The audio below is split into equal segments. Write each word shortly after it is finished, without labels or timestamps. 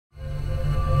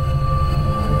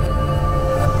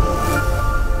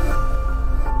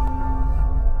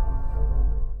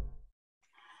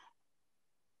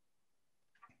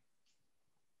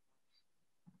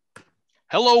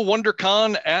Hello,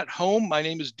 WonderCon at home. My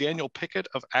name is Daniel Pickett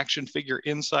of Action Figure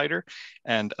Insider,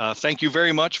 and thank you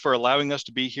very much for allowing us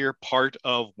to be here, part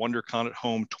of WonderCon at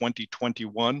Home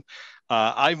 2021.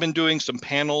 I've been doing some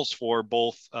panels for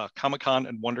both Comic-Con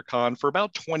and WonderCon for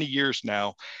about 20 years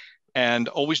now, and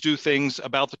always do things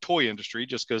about the toy industry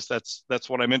just because that's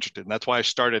what I'm interested in. That's why I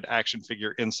started Action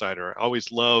Figure Insider. I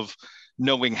always love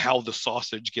knowing how the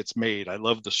sausage gets made. I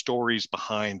love the stories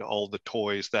behind all the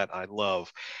toys that I love.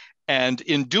 And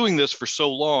in doing this for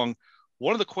so long,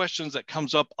 one of the questions that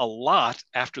comes up a lot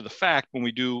after the fact when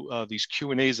we do these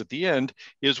Q&As at the end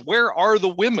is, where are the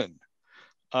women?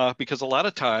 Because a lot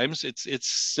of times it's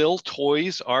still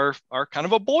toys are kind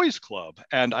of a boys club.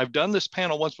 And I've done this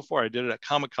panel once before. I did it at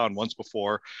Comic-Con once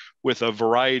before with a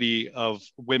variety of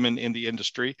women in the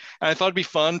industry. And I thought it'd be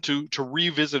fun to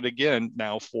revisit again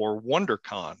now for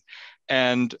WonderCon.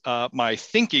 And my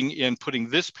thinking in putting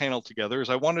this panel together is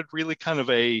I wanted really kind of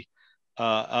a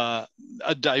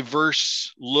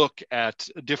diverse look at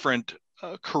different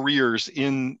careers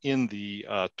in the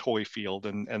toy field,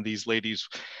 and these ladies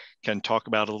can talk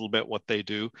about a little bit what they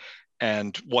do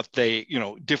and what they,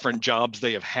 different jobs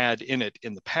they have had in it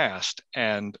in the past.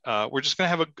 And we're just going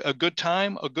to have a good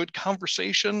time, a good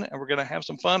conversation, and we're going to have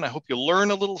some fun. I hope you learn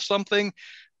a little something.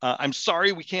 I'm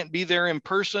sorry we can't be there in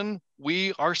person.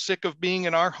 We are sick of being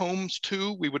in our homes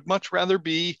too. We would much rather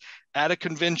be at a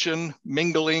convention,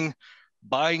 mingling,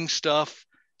 buying stuff,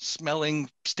 smelling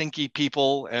stinky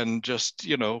people, and just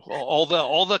all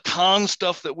the con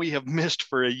stuff that we have missed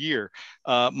for a year.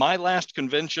 My last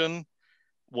convention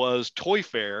was Toy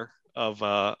Fair of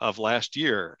last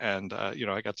year, and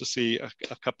I got to see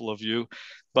a couple of you,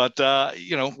 but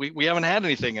we haven't had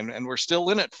anything, and we're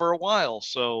still in it for a while.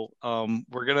 So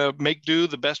we're gonna make do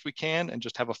the best we can and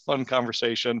just have a fun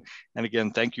conversation. And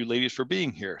again, thank you, ladies, for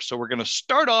being here. So we're gonna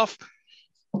start off.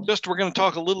 We're going to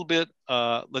talk a little bit.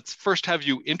 Let's first have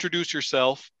you introduce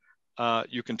yourself.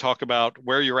 You can talk about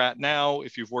where you're at now,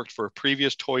 if you've worked for a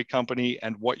previous toy company,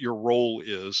 and what your role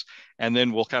is. And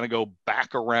then we'll kind of go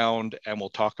back around and we'll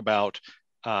talk about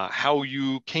how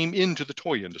you came into the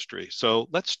toy industry. So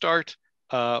let's start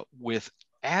with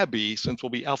Abby, since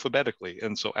we'll be alphabetically.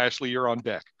 And so Ashley, you're on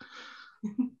deck.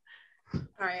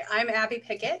 All right, I'm Abby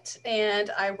Pickett,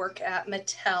 and I work at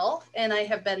Mattel, and I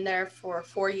have been there for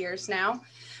 4 years now.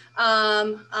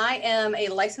 I am a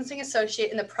licensing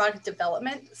associate in the product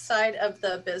development side of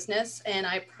the business, and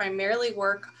I primarily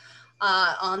work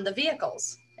on the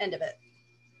vehicles end of it.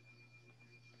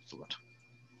 Excellent.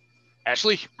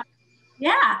 Ashley?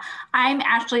 Yeah, I'm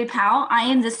Ashley Powell. I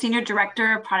am the Senior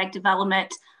Director of Product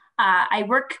Development. I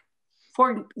work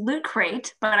for Loot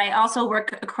Crate, but I also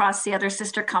work across the other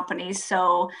sister companies.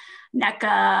 So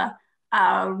NECA,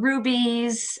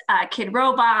 Ruby's, Kid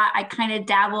Robot. I kind of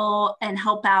dabble and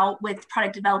help out with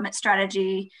product development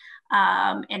strategy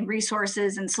and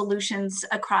resources and solutions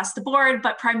across the board,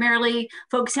 but primarily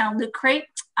focusing on Loot Crate.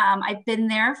 I've been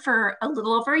there for a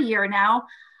little over a year now.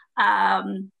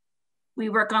 We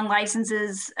work on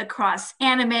licenses across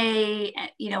anime,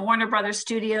 Warner Brothers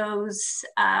Studios,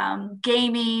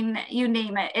 gaming, you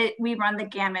name it. We run the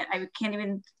gamut. I can't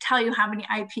even tell you how many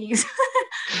IPs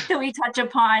that we touch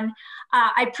upon.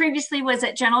 I previously was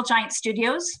at Gentle Giant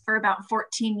Studios for about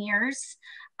 14 years.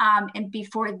 And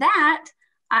before that,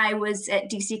 I was at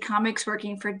DC Comics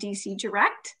working for DC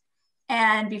Direct.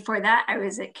 And before that, I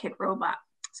was at Kid Robot.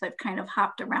 So I've kind of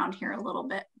hopped around here a little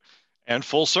bit. And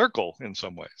full circle in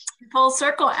some ways. Full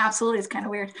circle, absolutely. It's kind of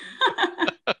weird.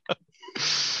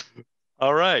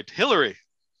 All right, Hillary.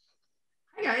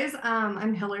 Hi guys,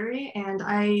 I'm Hillary and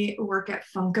I work at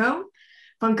Funko.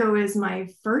 Funko is my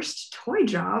first toy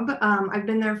job. I've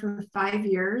been there for 5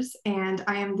 years and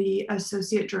I am the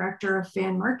Associate Director of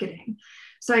Fan Marketing.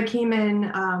 So I came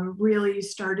in, really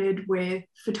started with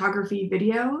photography,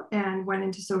 video, and went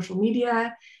into social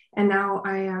media. And now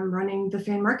I am running the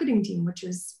fan marketing team, which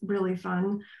is really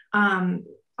fun.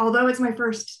 Although it's my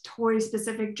first toy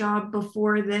specific job,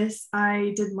 before this,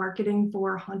 I did marketing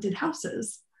for haunted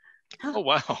houses. Oh,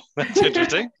 wow. That's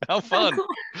interesting. How fun.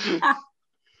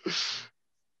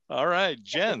 All right,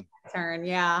 Jen. Turn.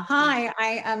 Yeah. Hi,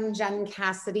 I am Jen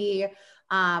Cassidy.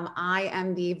 I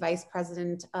am the Vice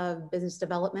President of Business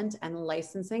Development and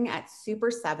Licensing at Super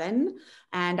 7.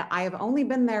 And I have only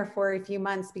been there for a few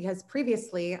months because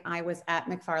previously I was at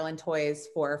McFarlane Toys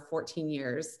for 14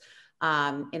 years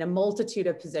in a multitude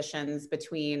of positions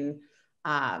between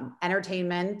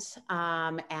entertainment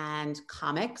and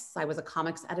comics. I was a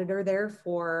comics editor there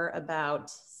for about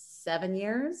 7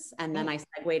 years. And then I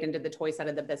segued into the toy side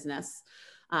of the business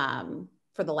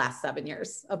for the last 7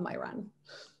 years of my run.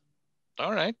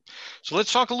 All right. So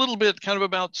let's talk a little bit kind of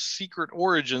about secret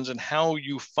origins and how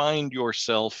you find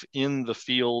yourself in the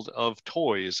field of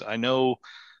toys. I know,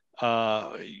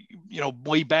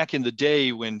 way back in the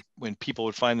day when people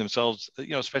would find themselves,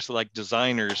 especially like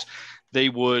designers, they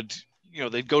would,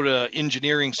 they'd go to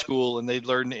engineering school and they'd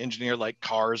learn to engineer like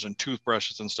cars and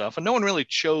toothbrushes and stuff. And no one really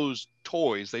chose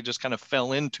toys. They just kind of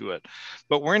fell into it.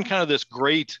 But we're in kind of this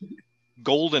great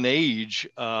golden age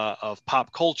of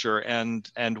pop culture,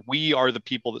 and we are the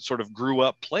people that sort of grew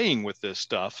up playing with this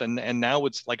stuff, and now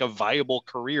it's like a viable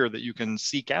career that you can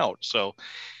seek out. So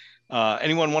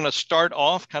anyone want to start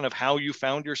off kind of how you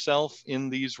found yourself in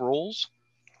these roles?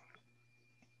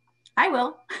 I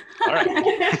will. All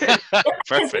right.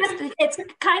 Perfect. It's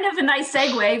kind of a nice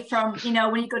segue from,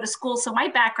 when you go to school. So my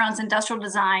background's industrial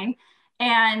design,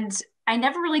 and I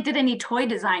never really did any toy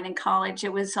design in college.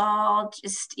 It was all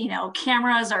just,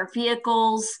 cameras or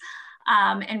vehicles,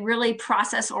 and really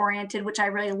process oriented, which I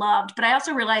really loved. But I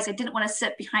also realized I didn't want to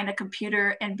sit behind a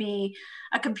computer and be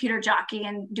a computer jockey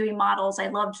and doing models. I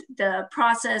loved the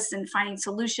process and finding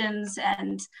solutions.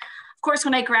 And of course,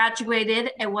 when I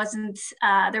graduated, there wasn't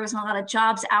a lot of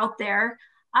jobs out there.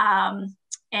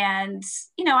 And,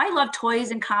 I love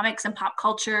toys and comics and pop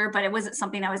culture, but it wasn't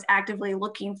something I was actively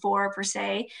looking for per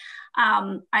se.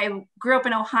 I grew up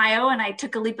in Ohio, and I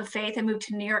took a leap of faith. I moved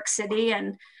to New York City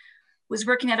and was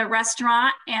working at a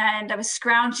restaurant, and I was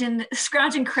scrounging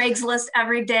Craigslist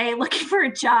every day, looking for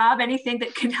a job, anything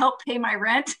that could help pay my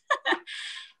rent.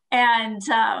 And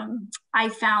I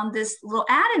found this little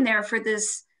ad in there for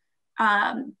this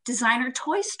designer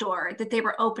toy store that they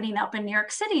were opening up in New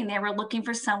York City, and they were looking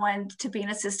for someone to be an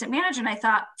assistant manager. And I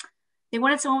thought they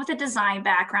wanted someone with a design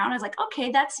background. I was like,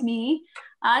 okay, that's me.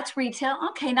 It's retail.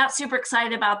 Okay, not super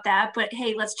excited about that, but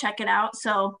hey, let's check it out.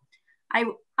 So I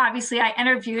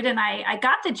interviewed, and I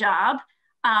got the job,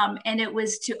 and it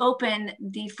was to open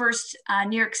the first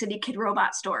New York City Kid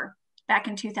Robot store back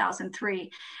in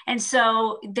 2003. And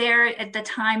so there at the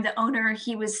time, the owner,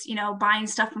 he was, buying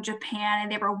stuff from Japan,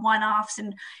 and they were one-offs.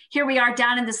 And here we are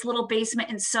down in this little basement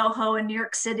in Soho in New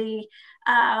York City,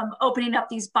 opening up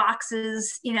these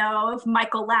boxes, of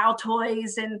Michael Lau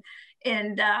toys and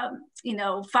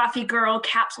Fafi Girl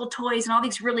capsule toys and all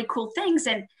these really cool things.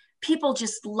 And people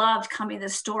just loved coming to the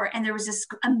store. And there was this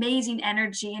amazing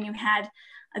energy, and you had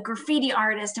a graffiti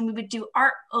artist, and we would do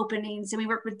art openings, and we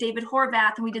worked with David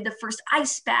Horvath, and we did the first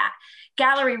Ice Bat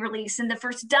gallery release and the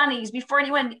first Dunnies before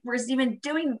anyone was even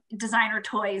doing designer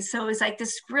toys. So it was like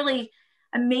this really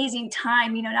amazing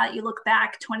time, now that you look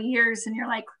back 20 years and you're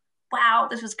like, wow,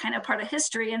 this was kind of part of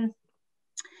history. And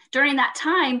during that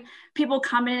time, people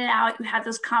come in and out, you have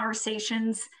those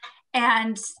conversations.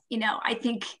 And, I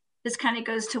think this kind of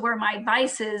goes to where my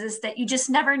advice is that you just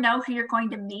never know who you're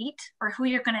going to meet or who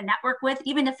you're going to network with,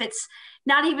 even if it's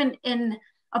not even in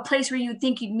a place where you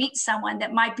think you'd meet someone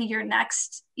that might be your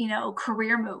next,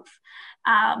 career move.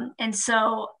 And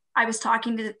so I was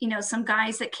talking to, some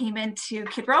guys that came into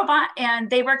Kid Robot, and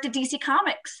they worked at DC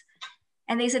Comics,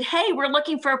 and they said, hey, we're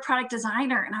looking for a product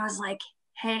designer. And I was like,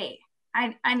 hey,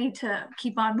 I need to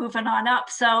keep on moving on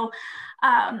up. So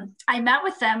I met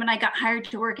with them, and I got hired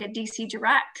to work at DC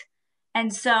Direct.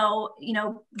 And so,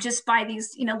 just by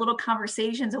these, little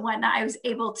conversations and whatnot, I was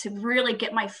able to really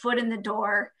get my foot in the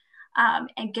door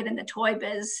and get in the toy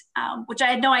biz, which I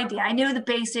had no idea. I knew the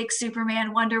basics,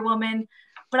 Superman, Wonder Woman,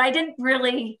 but I didn't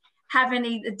really have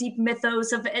any deep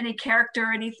mythos of any character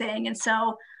or anything. And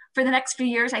so for the next few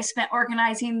years, I spent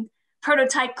organizing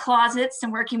prototype closets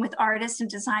and working with artists and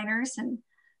designers. And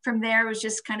from there, it was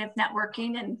just kind of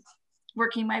networking and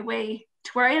working my way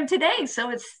to where I am today.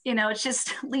 So it's, it's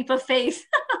just a leap of faith,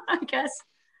 I guess.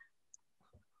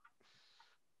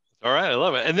 All right, I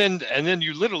love it. And then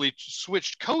you literally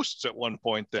switched coasts at one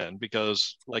point then,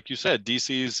 because like you said,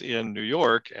 DC's in New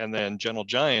York, and then Gentle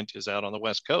Giant is out on the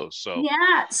West Coast. So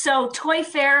yeah, so Toy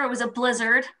Fair, it was a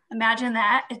blizzard. Imagine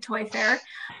that at Toy Fair.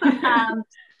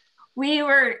 We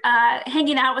were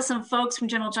hanging out with some folks from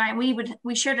Gentle Giant.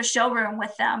 We shared a showroom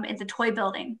with them in the toy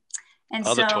building. And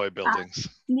other toy buildings.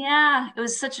 Yeah, it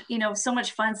was such, so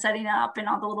much fun setting up and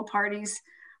all the little parties.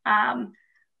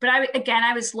 But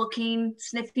I was looking,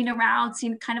 sniffing around,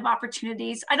 seeing kind of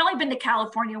opportunities. I'd only been to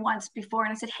California once before,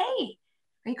 and I said, hey,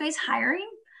 are you guys hiring?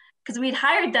 Because we'd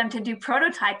hired them to do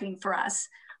prototyping for us.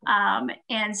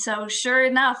 And so sure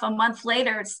enough, a month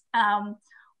later,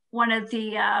 one of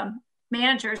the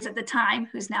managers at the time,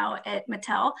 who's now at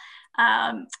Mattel,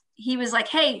 he was like,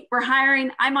 hey, we're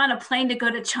hiring. I'm on a plane to go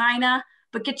to China,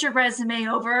 but get your resume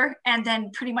over. And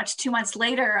then pretty much 2 months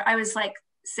later, I was like,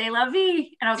 c'est la vie.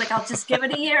 And I was like, I'll just give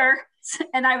it a year.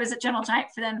 And I was at Gentle Giant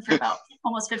for about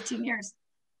almost 15 years.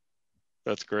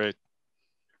 That's great.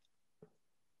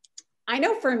 I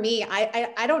know for me,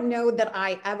 I don't know that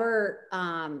I ever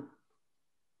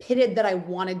pitted that I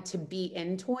wanted to be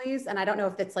in toys. And I don't know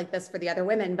if it's like this for the other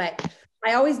women, but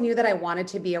I always knew that I wanted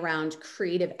to be around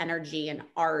creative energy and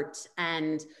art.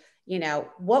 And, you know,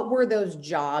 what were those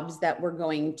jobs that were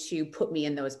going to put me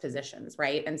in those positions,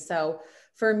 right? And so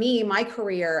for me, my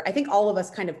career, I think all of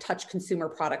us kind of touch consumer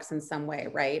products in some way,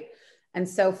 right? And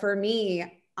so for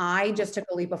me, I just took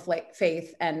a leap of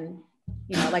faith and,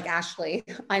 you know, like Ashley,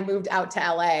 I moved out to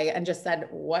LA and just said,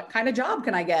 what kind of job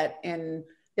can I get in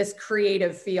this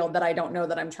creative field that I don't know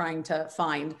that I'm trying to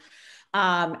find?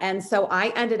 And so I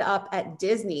ended up at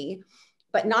Disney,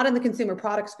 but not in the consumer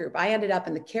products group. I ended up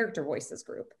in the character voices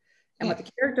group. And what the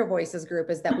character voices group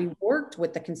is that we worked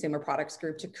with the consumer products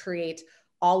group to create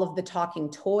all of the talking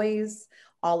toys,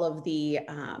 all of the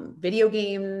video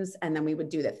games, and then we would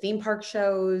do the theme park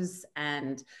shows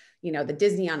and, you know, the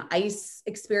Disney on Ice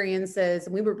experiences.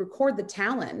 And we would record the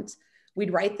talent,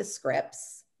 we'd write the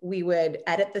scripts, we would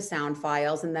edit the sound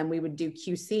files, and then we would do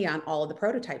QC on all of the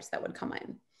prototypes that would come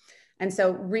in. And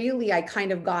so really, I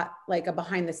kind of got like a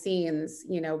behind the scenes,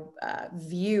 you know,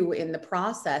 view in the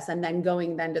process, and then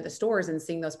going then to the stores and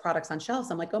seeing those products on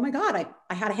shelves. I'm like, oh my God,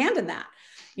 I had a hand in that,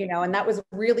 you know, and that was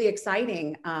really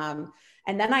exciting.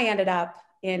 And then I ended up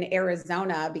in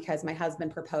Arizona because my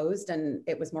husband proposed and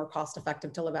it was more cost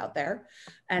effective to live out there.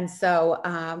 And so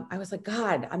I was like,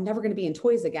 God, I'm never going to be in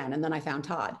toys again. And then I found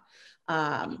Todd.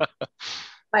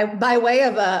 By way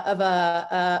of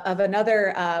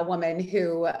another woman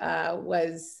who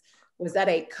was at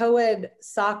a co-ed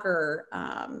soccer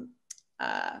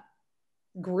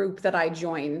group that I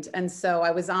joined. And so I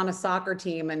was on a soccer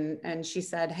team and she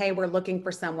said, hey, we're looking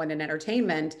for someone in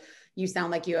entertainment. You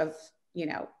sound like you have, you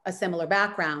know, a similar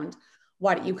background.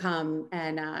 Why don't you come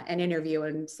and interview?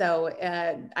 And so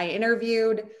I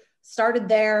interviewed, started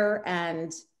there,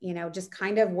 and, you know, just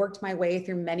kind of worked my way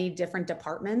through many different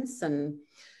departments and,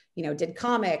 you know, did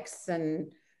comics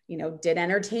and, you know, did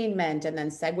entertainment, and then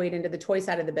segued into the toy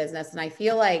side of the business. And I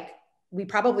feel like we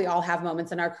probably all have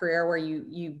moments in our career where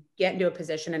you get into a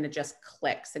position and it just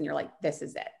clicks and you're like, this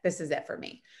is it. This is it for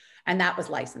me. And that was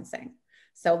licensing.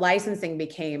 So licensing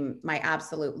became my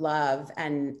absolute love.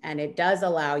 And it does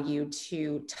allow you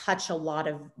to touch a lot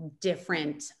of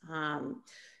different,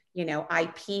 you know,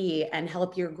 IP and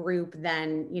help your group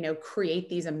then, you know, create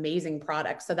these amazing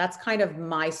products. So that's kind of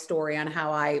my story on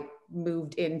how I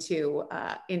moved into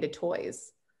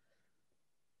toys.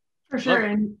 For sure.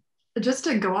 And just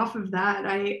to go off of that,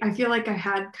 I feel like I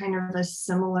had kind of a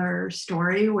similar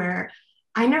story where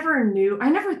I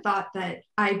never thought that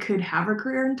I could have a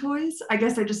career in toys. I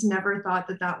guess I just never thought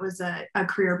that that was a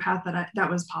career path that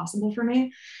was possible for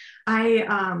me. I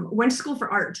went to school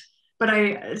for art, but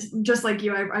I, just like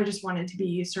you, I just wanted to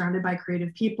be surrounded by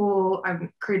creative people.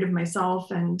 I'm creative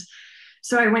myself. And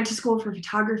so I went to school for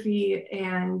photography.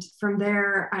 And from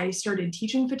there, I started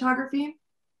teaching photography.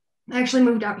 I actually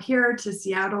moved out here to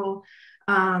Seattle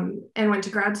and went to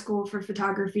grad school for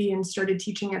photography and started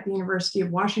teaching at the University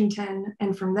of Washington.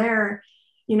 And from there,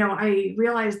 you know, I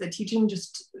realized that teaching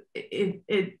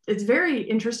it's very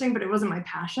interesting, but it wasn't my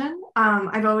passion.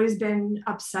 I've always been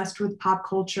obsessed with pop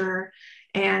culture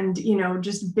and, you know,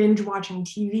 just binge watching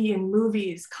TV and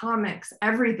movies, comics,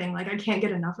 everything. Like I can't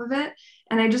get enough of it.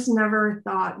 And I just never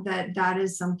thought that that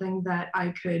is something that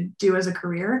I could do as a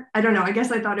career. I don't know. I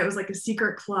guess I thought it was like a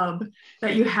secret club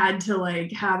that you had to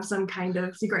like have some kind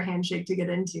of secret handshake to get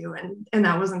into. And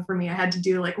that wasn't for me. I had to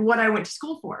do like what I went to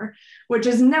school for, which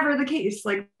is never the case.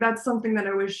 Like that's something that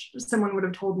I wish someone would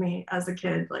have told me as a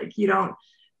kid. Like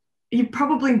you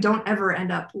probably don't ever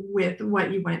end up with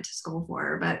what you went to school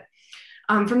for. But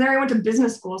from there, I went to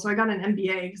business school. So I got an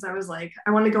MBA because I was like,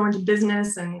 I want to go into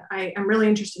business, and I'm really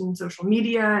interested in social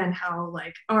media and how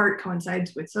like art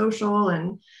coincides with social.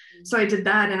 And so I did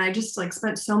that, and I just like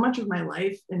spent so much of my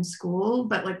life in school,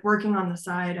 but like working on the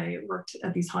side, I worked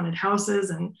at these haunted houses,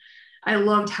 and I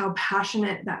loved how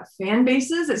passionate that fan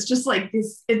base is. It's just like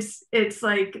this, it's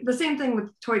like the same thing with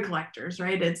toy collectors,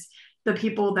 right? It's the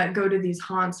people that go to these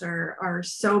haunts are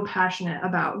so passionate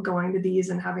about going to these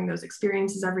and having those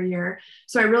experiences every year.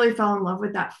 So I really fell in love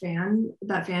with that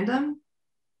fandom.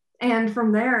 And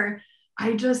from there,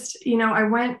 I just, you know,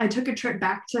 I took a trip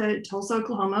back to Tulsa,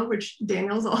 Oklahoma, which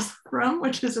Daniel's also from,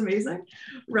 which is amazing.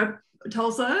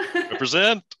 Tulsa.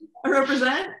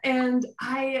 Represent. And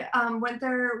I went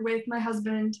there with my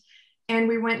husband, and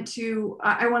we went to,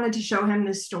 I wanted to show him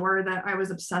this store that I was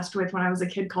obsessed with when I was a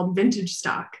kid called Vintage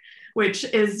Stock, which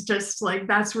is just like,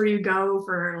 that's where you go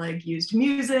for like used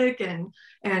music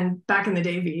and back in the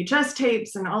day, VHS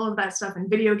tapes and all of that stuff and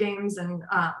video games. And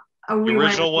the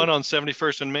original one on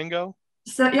 71st and Mingo?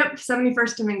 So yep,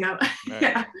 71st Domingo. Right.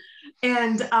 Yeah.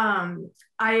 And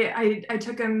I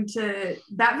took him to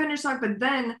that vintage stock, but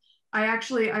then I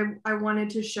wanted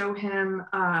to show him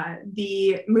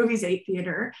the Movies 8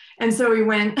 theater. And so we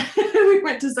went we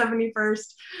went to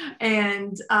 71st,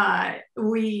 and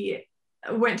we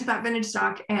went to that vintage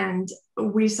stock, and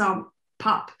we saw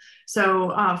Pop. So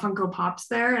Funko Pops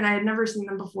there, and I had never seen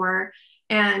them before.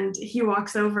 And he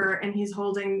walks over and he's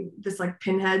holding this like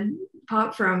pinhead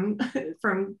pop from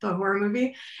from the horror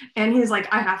movie, and he's like,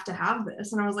 I have to have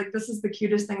this. And I was like, this is the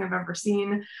cutest thing I've ever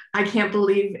seen. I can't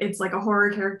believe it's like a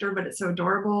horror character, but it's so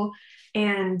adorable.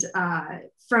 And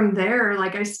from there,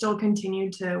 like, I still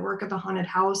continued to work at the haunted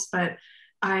house, but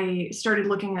I started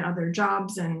looking at other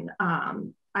jobs, and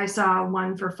I saw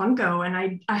one for Funko,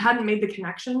 and I hadn't made the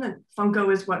connection that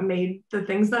Funko is what made the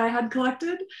things that I had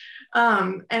collected.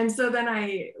 And so then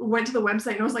I went to the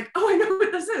website and I was like, oh, I know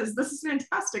what this is. This is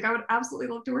fantastic. I would absolutely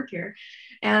love to work here.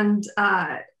 And,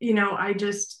 you know, I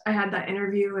had that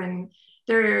interview, and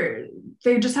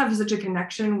they just have such a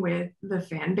connection with the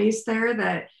fan base there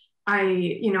that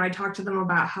I talked to them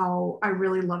about how I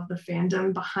really love the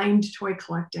fandom behind toy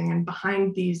collecting and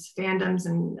behind these fandoms,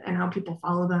 and how people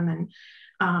follow them. And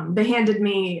they handed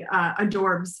me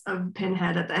adorbs of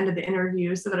Pinhead at the end of the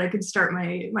interview so that I could start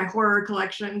my horror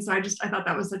collection. So I thought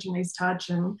that was such a nice touch,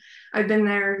 and I've been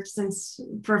there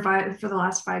for the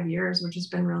last 5 years, which has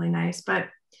been really nice. But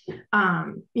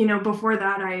you know, before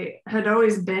that, I had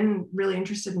always been really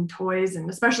interested in toys, and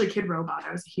especially Kid Robot.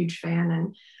 I was a huge fan,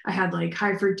 and I had like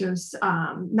High Fructose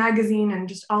magazine and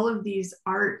just all of these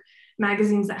art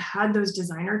magazines that had those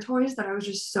designer toys that I was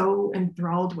just so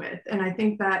enthralled with. And I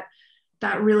think that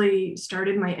really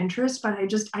started my interest, but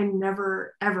I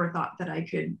never ever thought that I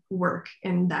could work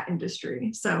in that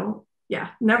industry. So yeah,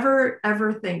 never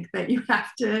ever think that you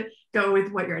have to go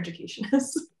with what your education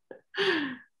is.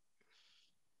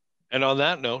 And on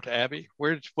that note, Abby,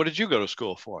 what did you go to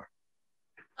school for?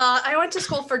 I went to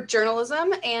school for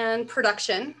journalism and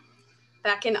production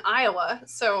back in Iowa.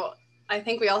 So I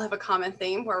think we all have a common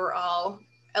theme where we're all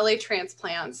LA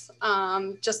transplants,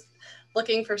 just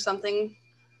looking for something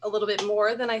a little bit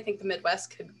more than I think the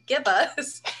Midwest could give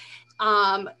us.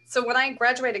 So when I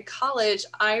graduated college,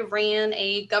 I ran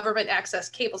a government access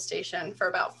cable station for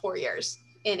about 4 years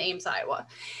in Ames, Iowa.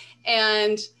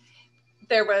 And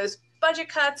there was budget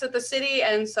cuts at the city,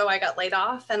 and so I got laid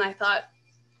off, and I thought,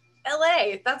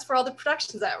 LA, that's where all the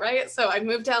production's at, right? So I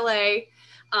moved to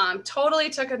LA, totally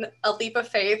took a leap of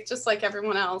faith, just like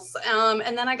everyone else.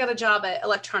 And then I got a job at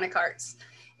Electronic Arts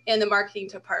in the marketing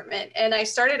department. And I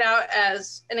started out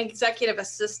as an executive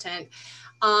assistant,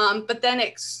 but then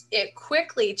it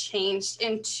quickly changed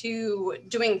into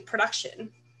doing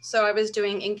production. So I was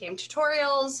doing in-game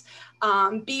tutorials,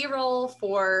 B-roll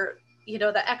for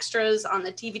the extras on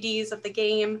the DVDs of the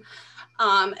game.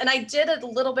 And I did a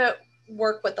little bit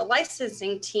work with the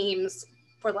licensing teams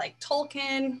for like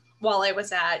Tolkien while I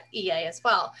was at EA as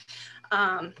well.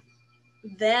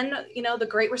 Then, the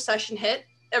Great Recession hit.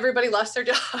 Everybody lost their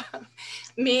job,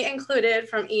 me included,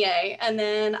 from EA. And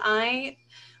then I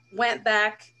went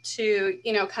back to,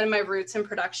 kind of my roots in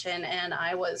production, and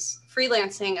I was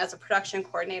freelancing as a production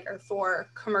coordinator for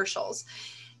commercials.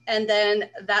 And then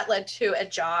that led to a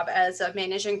job as a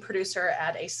managing producer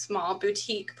at a small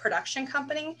boutique production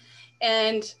company.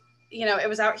 And, it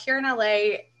was out here in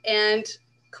LA, and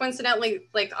coincidentally,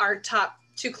 like, our top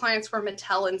 2 clients were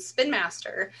Mattel and Spin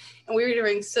Master. And we were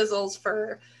doing sizzles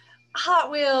for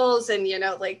Hot Wheels and,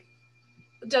 like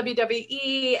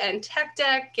WWE and Tech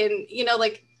Deck and,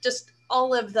 like just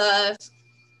all of the,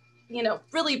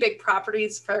 really big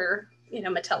properties for,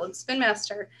 Mattel and Spin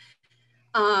Master.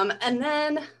 And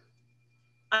then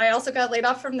I also got laid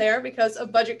off from there because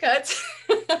of budget cuts.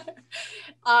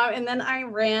 And then I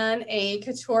ran a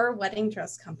couture wedding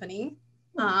dress company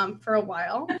for a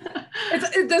while. It's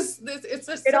just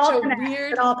such a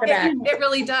weird, it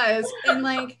really does. And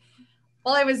like,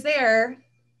 while I was there,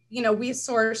 we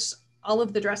sourced all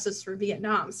of the dresses through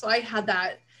Vietnam. So I had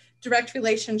that direct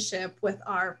relationship with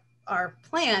our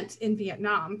plant in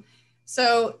Vietnam.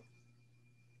 So,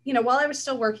 while I was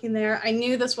still working there, I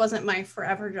knew this wasn't my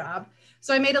forever job.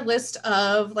 So I made a list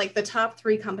of like the top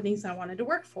 3 companies I wanted to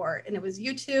work for. And it was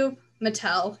YouTube,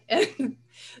 Mattel, and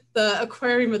the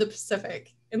Aquarium of the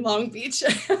Pacific in Long Beach.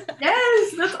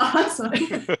 Yes, that's awesome.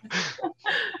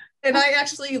 And I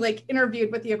actually like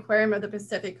interviewed with the Aquarium of the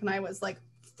Pacific when I was like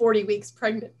 40 weeks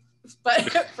pregnant,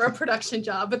 but for a production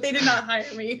job, but they did not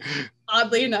hire me,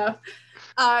 oddly enough.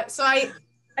 So I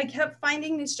kept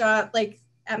finding these jobs. Like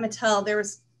at Mattel, there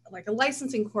was like a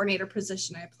licensing coordinator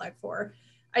position I applied for.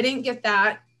 I didn't get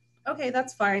that. Okay,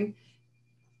 that's fine.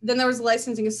 then there was a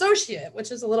licensing associate,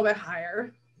 which is a little bit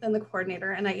higher than the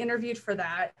coordinator. And I interviewed for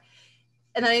that.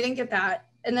 And then I didn't get that.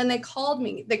 And then they called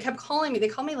me. They kept calling me. They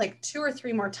called me like 2 or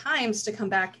 3 more times to come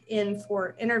back in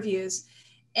for interviews.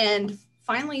 And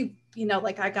finally, you know,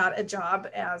 like I got a job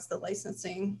as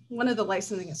one of the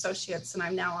licensing associates, and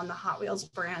I'm now on the Hot Wheels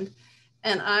brand.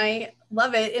 And I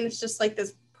love it. And it's just like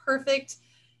this perfect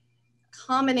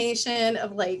combination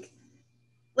of like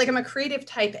I'm a creative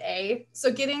type A.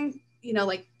 So getting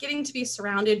to be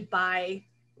surrounded by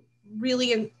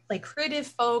really like creative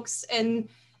folks, and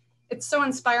it's so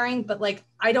inspiring, but like,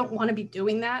 I don't want to be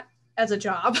doing that as a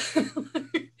job.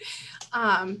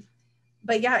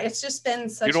 But yeah, it's just been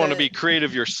such You don't want to be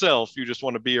creative yourself. You just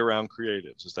want to be around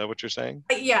creatives. Is that what you're saying?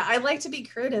 Yeah, I like to be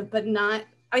creative, but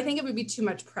I think it would be too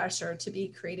much pressure to be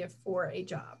creative for a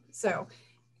job. So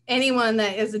anyone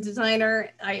that is a designer,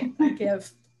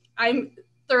 I'm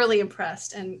thoroughly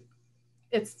impressed, and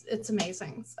it's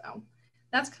amazing. So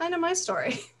that's kind of my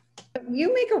story.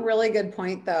 You make a really good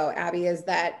point though, Abby, is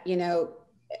that, you know,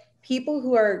 people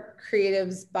who are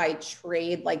creatives by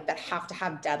trade, like that have to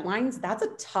have deadlines, that's a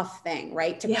tough thing,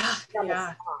 right?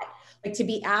 Like to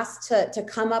be asked to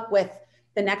come up with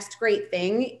the next great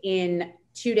thing in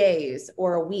 2 days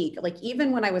or a week. Like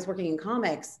even when I was working in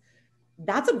comics,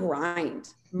 that's a grind.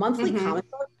 Monthly comic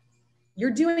book,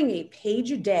 you're doing a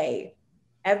page a day,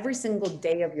 every single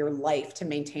day of your life to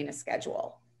maintain a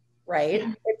schedule, right?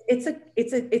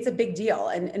 It's a big deal.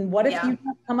 And what if you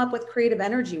don't come up with creative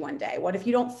energy one day? What if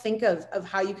you don't think of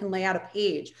how you can lay out a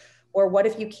page? Or what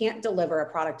if you can't deliver a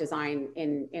product design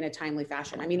in a timely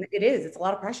fashion? I mean, it's a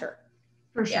lot of pressure.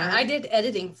 For sure. Yeah, I did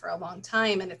editing for a long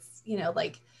time, and it's, you know,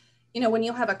 like, you know, when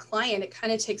you have a client, it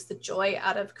kind of takes the joy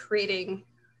out of creating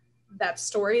that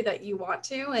story that you want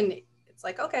to. And it's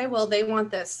like, okay, well, they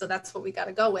want this, so that's what we got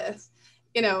to go with,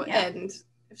 you know, and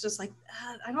it's just like,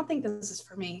 I don't think this is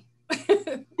for me.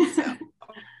 So.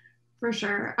 For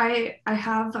sure. I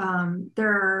have,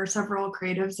 there are several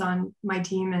creatives on my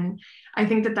team, and I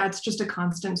think that that's just a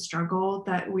constant struggle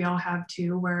that we all have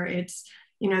too, where it's,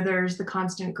 you know, there's the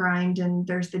constant grind and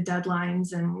there's the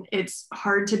deadlines, and it's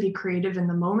hard to be creative in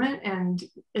the moment, and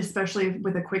especially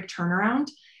with a quick turnaround.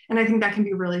 And I think that can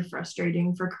be really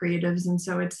frustrating for creatives. And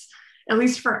so it's, at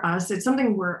least for us, it's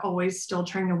something we're always still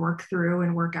trying to work through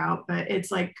and work out, but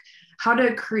it's like how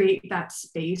to create that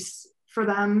space for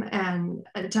them, and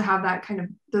to have that kind of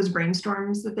those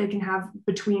brainstorms that they can have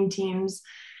between teams.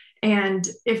 And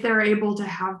if they're able to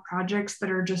have projects that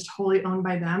are just wholly owned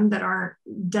by them, that aren't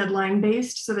deadline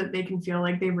based, so that they can feel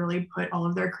like they really put all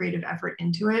of their creative effort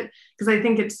into it. Because I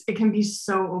think it can be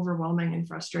so overwhelming and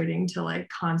frustrating to like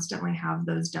constantly have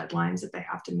those deadlines that they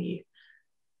have to meet.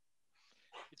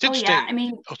 It's interesting. Yeah, I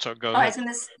mean, sorry, go ahead. I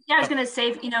was gonna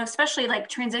say, you know, especially like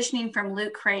transitioning from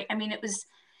Loot Crate. I mean, it was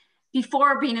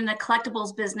before being in the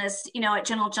collectibles business, you know, at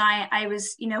Gentle Giant, I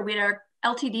was, you know, we had our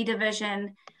LTD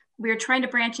division. We were trying to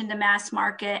branch into mass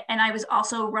market. And I was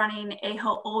also running a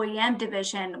whole OEM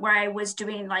division where I was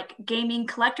doing like gaming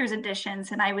collector's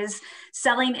editions. And I was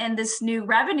selling in this new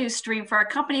revenue stream for our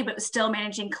company, but was still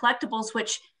managing collectibles,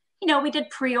 which, you know, we did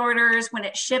pre-orders. When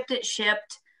it shipped, it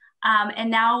shipped.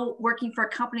 And now working for a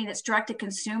company that's direct to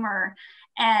consumer.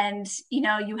 And, you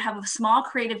know, you have a small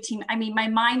creative team. I mean, my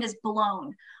mind is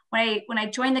blown. When I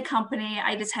joined the company,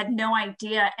 I just had no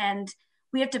idea. And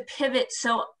we have to pivot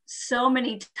so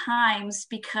many times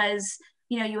because,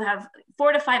 you know, you have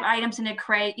 4 to 5 items in a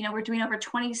crate. You know, we're doing over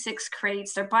 26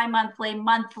 crates. They're bi-monthly,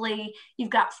 monthly. You've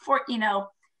got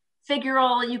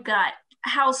figural, you've got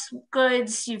house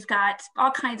goods, you've got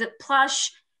all kinds of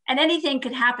plush, and anything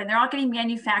could happen. They're all getting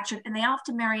manufactured, and they all have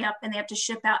to marry up, and they have to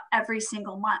ship out every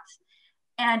single month.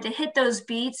 And to hit those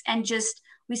beats and just,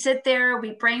 we sit there,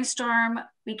 we brainstorm,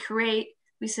 we create,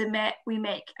 we submit, we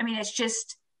make. I mean,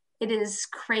 it is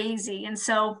crazy. And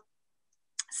so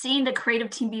seeing the creative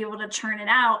team be able to churn it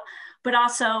out, but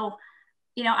also,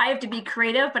 you know, I have to be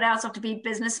creative, but I also have to be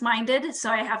business minded. So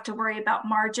I have to worry about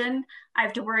margin. I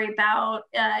have to worry about,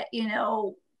 you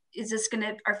know,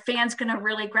 are fans gonna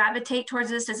really gravitate towards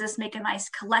this? Does this make a nice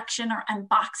collection or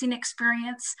unboxing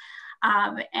experience?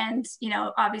 And, you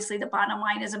know, obviously the bottom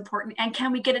line is important, and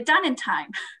can we get it done in time?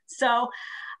 So,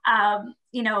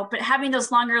 you know, but having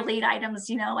those longer lead items,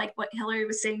 you know, like what Hillary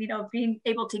was saying, you know, being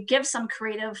able to give some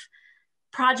creative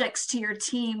projects to your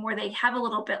team where they have a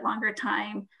little bit longer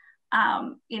time,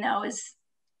 you know,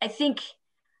 I think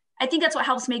that's what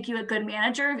helps make you a good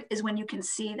manager, is when you can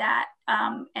see that,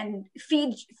 and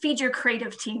feed your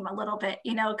creative team a little bit,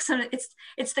 you know, because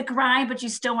it's the grind, but you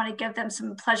still want to give them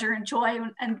some pleasure and joy,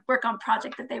 and work on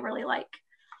project that they really like.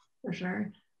 For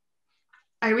sure.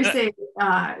 I always say,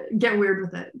 get weird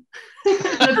with it.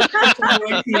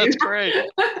 That's great.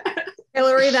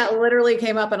 Hillary, that literally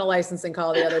came up in a licensing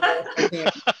call the other day.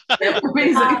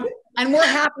 Amazing. And we're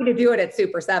happy to do it at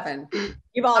Super 7.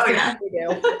 You've all seen what we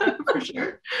do. For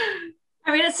sure.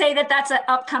 I'm going to say that that's an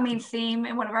upcoming theme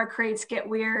in one of our crates, Get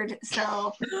Weird.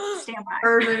 So stand by.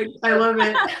 Perfect. I love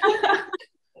it.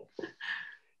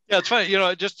 Yeah, it's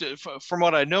funny, just from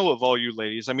what I know of all you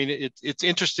ladies, I mean, it's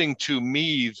interesting to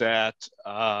me that,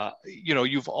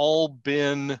 you've all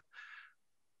been,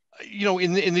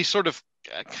 in these sort of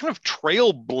kind of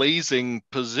trailblazing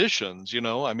positions,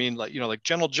 I mean, like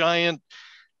Gentle Giant,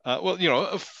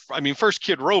 first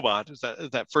Kid Robot is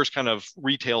that first kind of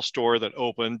retail store that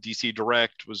opened. DC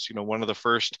Direct was, one of the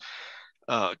first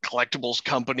collectibles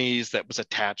companies that was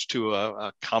attached to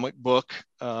a comic book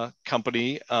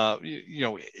company.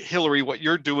 Hillary, what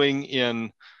you're doing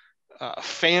in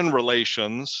fan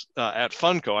relations at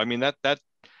Funko, I mean, that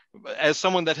as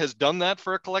someone that has done that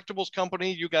for a collectibles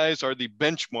company, you guys are the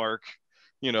benchmark.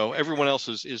 Everyone else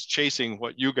is chasing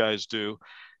what you guys do.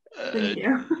 Thank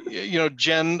you.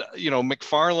 Jen,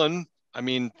 McFarlane, I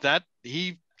mean, that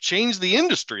he changed the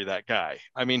industry, that guy.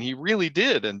 I mean, he really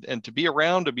did. And to be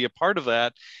around, to be a part of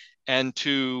that, and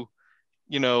to,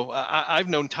 I've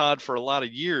known Todd for a lot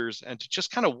of years, and to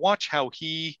just kind of watch how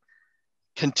he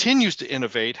continues to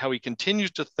innovate, how he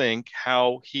continues to think,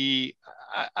 how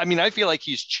I feel like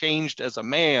he's changed as a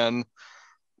man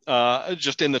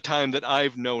just in the time that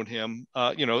I've known him.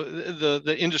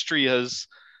 The industry has,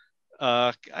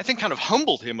 I think, kind of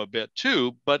humbled him a bit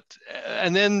too. But,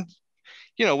 and then,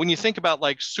 when you think about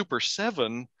like Super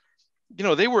 7,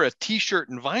 they were a t-shirt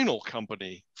and vinyl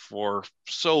company for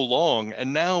so long.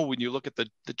 And now when you look at the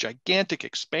gigantic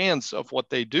expanse of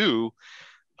what they do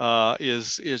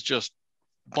is just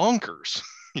bonkers,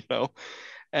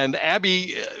 And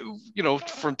Abby,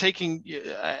 from taking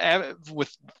I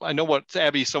know what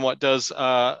Abby somewhat does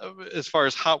as far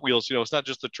as Hot Wheels, it's not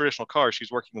just the traditional cars.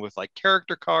 She's working with like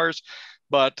character cars,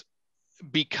 but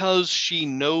because she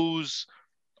knows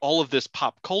all of this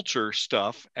pop culture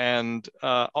stuff, and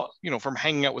from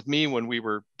hanging out with me when we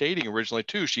were dating originally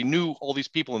too, she knew all these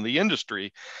people in the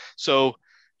industry. So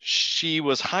she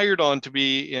was hired on to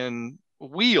be in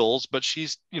Wheels, but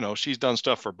she's done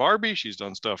stuff for Barbie, she's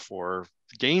done stuff for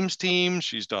games team,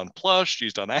 she's done plush,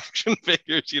 she's done action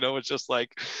figures. It's just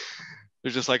like,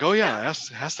 they're just like, oh yeah,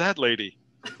 ask that lady.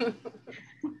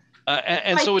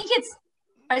 And so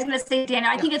I was going to say,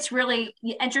 Daniel, I think it's really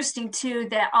interesting too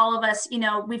that all of us,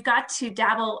 we've got to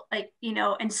dabble,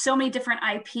 in so many different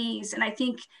IPs. And I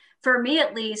think for me,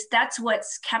 at least, that's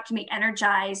what's kept me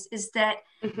energized, is that,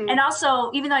 and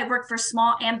also, even though I work for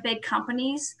small and big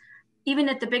companies, even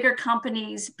at the bigger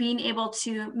companies, being able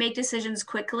to make decisions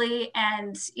quickly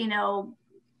and,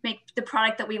 make the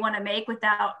product that we want to make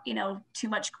without, too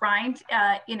much grind,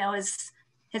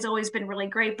 has always been really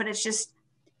great. But it's just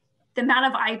the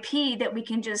amount of IP that we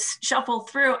can just shuffle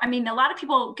through. I mean, a lot of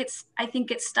people get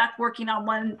stuck working on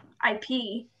one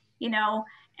IP,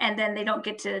 and then they don't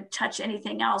get to touch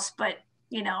anything else. But,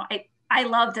 I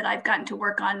love that I've gotten to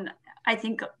work on, I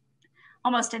think,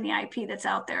 almost any IP that's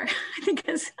out there. I think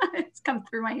it's come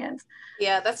through my hands.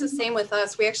 Yeah, that's the same with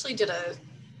us. We actually did a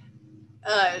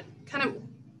kind of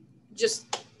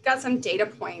just got some data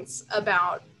points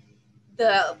about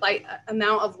the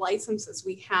amount of licenses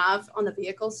we have on the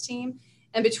vehicles team.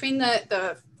 And between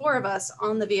the four of us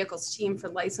on the vehicles team for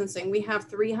licensing, we have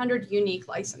 300 unique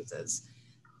licenses.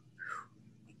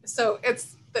 So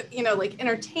it's like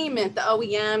entertainment, the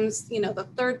OEMs, the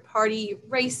third party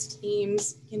race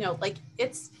teams,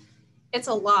 it's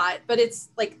a lot. But it's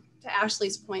like, to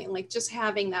Ashley's point, like just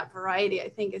having that variety, I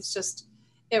think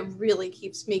it really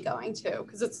keeps me going too,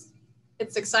 because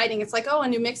it's exciting. It's like, oh, a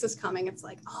new mix is coming. It's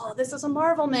like, oh, this is a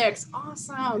Marvel mix.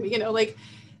 Awesome.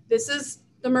 This is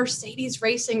the Mercedes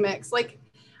racing mix. Like,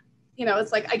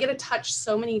 it's like I get to touch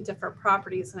so many different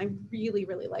properties, and I really,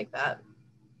 really like that.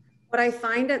 What I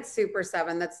find at Super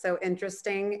 7 that's so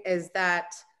interesting is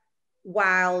that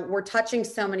while we're touching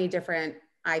so many different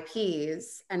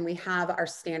IPs and we have our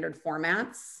standard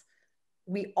formats,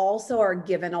 we also are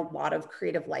given a lot of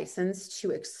creative license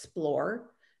to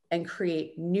explore and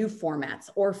create new formats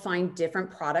or find different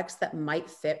products that might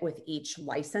fit with each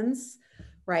license,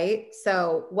 right?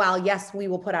 So while yes, we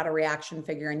will put out a reaction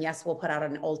figure, and yes, we'll put out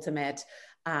an ultimate,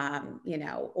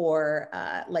 or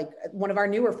like one of our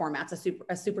newer formats,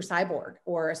 a super cyborg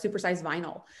or a supersized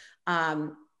vinyl.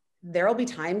 There'll be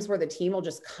times where the team will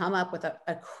just come up with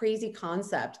a crazy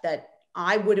concept that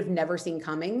I would have never seen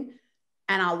coming.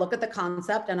 And I'll look at the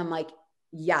concept and I'm like,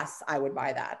 yes, I would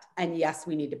buy that. And yes,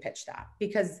 we need to pitch that,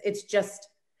 because it's just,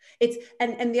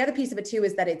 and the other piece of it too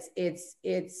is that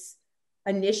it's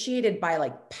initiated by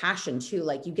like passion too.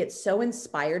 Like you get so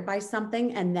inspired by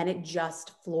something and then it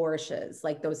just flourishes,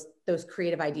 like those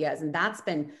creative ideas. And that's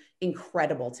been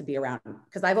incredible to be around,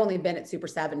 because I've only been at Super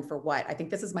 7 for what? I think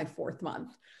this is my 4th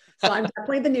month. So I'm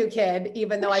definitely the new kid,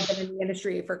 even though I've been in the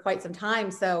industry for quite some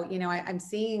time. So, you know, I'm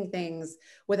seeing things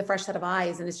with a fresh set of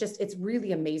eyes, and it's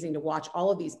really amazing to watch all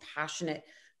of these passionate,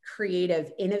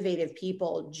 creative, innovative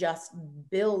people just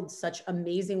build such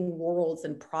amazing worlds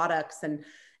and products and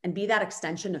be that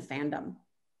extension of fandom.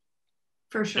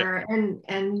 For sure.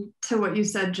 And to what you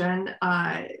said, Jen,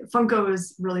 Funko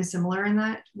is really similar in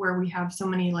that, where we have so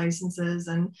many licenses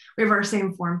and we have our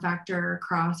same form factor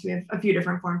across. We have a few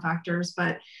different form factors,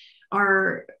 but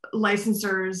our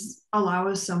licensors allow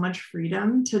us so much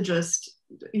freedom to just,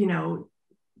 you know,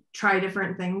 try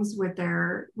different things with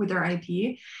their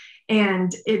IP.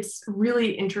 And it's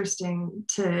really interesting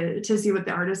to see what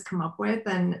the artists come up with.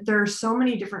 And there are so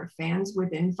many different fans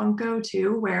within Funko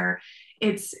too, where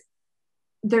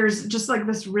there's just like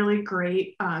this really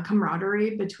great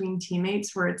camaraderie between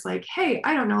teammates, where it's like, hey,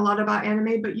 I don't know a lot about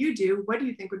anime, but you do. What do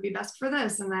you think would be best for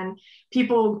this? And then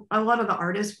a lot of the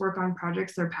artists work on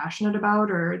projects they're passionate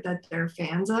about or that they're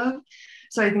fans of.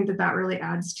 So I think that really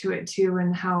adds to it too,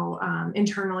 and how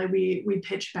internally we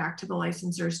pitch back to the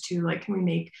licensors too, like, can we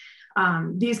make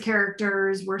these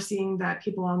characters? We're seeing that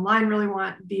people online really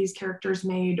want these characters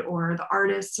made, or the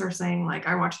artists are saying like,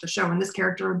 I watched the show and this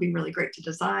character would be really great to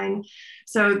design.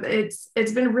 So it's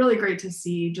been really great to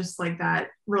see just like that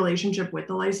relationship with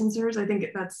the licensors. I think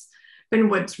that's been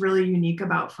what's really unique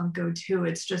about Funko too.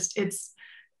 It's just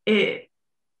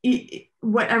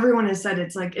what everyone has said,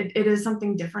 it's like it is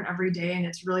something different every day, and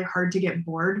it's really hard to get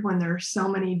bored when there are so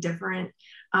many different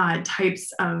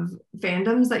types of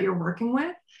fandoms that you're working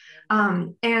with.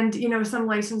 And, you know, some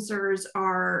licensors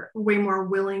are way more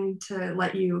willing to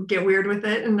let you get weird with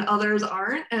it and others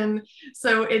aren't. And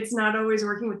so it's not always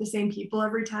working with the same people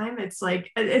every time. It's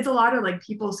like, it's a lot of like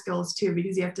people skills too,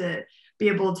 because you have to be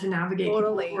able to navigate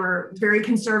people who are very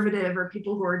conservative or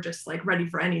people who are just like ready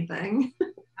for anything.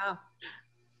 Oh.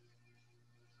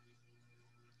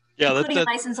 Yeah, including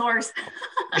licensors.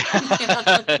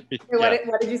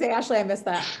 What did you say, Ashley? I missed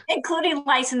that. Including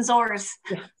licensors.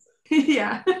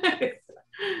 Yeah.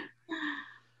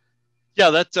 Yeah,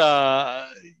 that's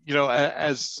you know,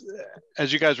 as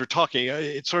you guys were talking,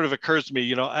 it sort of occurs to me,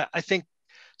 you know, I think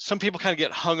some people kind of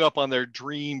get hung up on their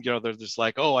dream, you know, they're just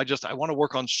like, oh, I want to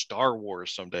work on Star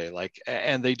Wars someday, like,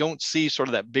 and they don't see sort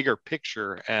of that bigger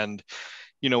picture. And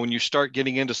you know, when you start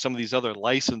getting into some of these other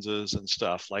licenses and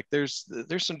stuff, like there's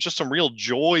some real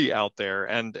joy out there.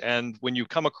 And when you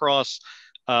come across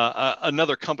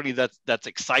another company that's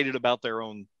excited about their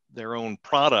own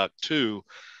product too,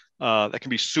 that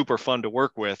can be super fun to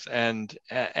work with. And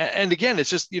again, it's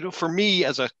just, you know, for me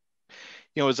as a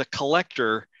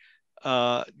collector,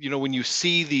 you know, when you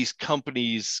see these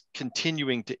companies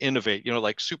continuing to innovate, you know,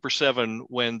 like Super 7,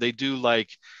 when they do like,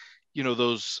 you know,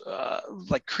 those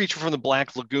like Creature from the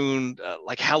Black Lagoon,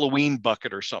 like Halloween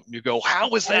bucket or something, you go, how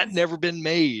has that never been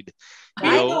made? You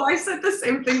know, I said the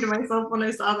same thing to myself when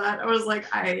I saw that. I was like,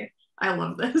 I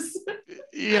love this.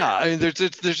 Yeah, I mean,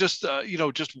 there's just you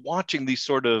know, just watching these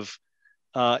sort of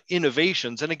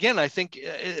innovations, and again, I think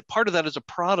part of that is a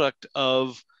product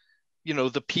of, you know,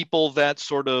 the people that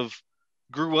sort of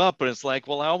grew up, and it's like,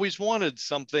 well, I always wanted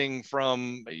something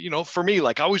from, you know, for me,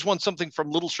 like I always want something from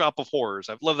Little Shop of Horrors.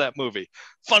 I've loved that movie.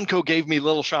 Funko gave me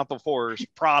Little Shop of Horrors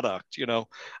product, you know,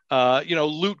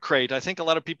 Loot Crate. I think a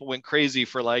lot of people went crazy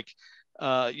for like,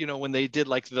 you know, when they did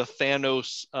like the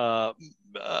Thanos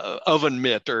oven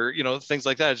mitt, or, you know, things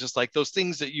like that. It's just like those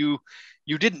things that you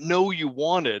didn't know you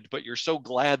wanted, but you're so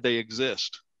glad they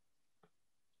exist.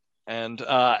 And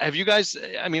have you guys,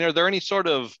 I mean, are there any sort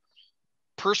of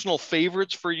personal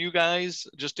favorites for you guys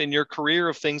just in your career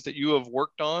of things that you have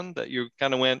worked on that you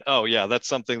kind of went, oh yeah, that's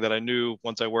something that I knew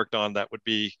once I worked on that would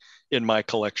be in my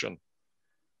collection?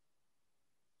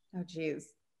 Oh, geez.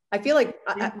 I feel like,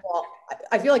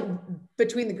 I feel like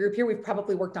between the group here, we've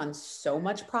probably worked on so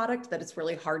much product that it's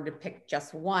really hard to pick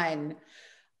just one.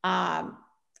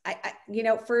 You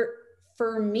know,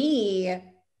 for me,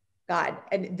 God,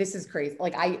 and this is crazy.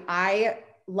 Like I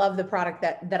love the product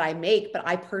that I make, but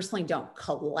I personally don't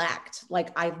collect.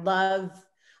 Like I love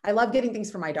getting things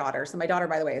for my daughter. So my daughter,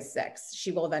 by the way, is 6.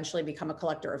 She will eventually become a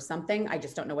collector of something. I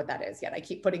just don't know what that is yet. I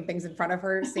keep putting things in front of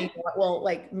her, seeing what will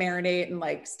like marinate and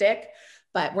like stick.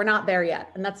 but we're not there yet,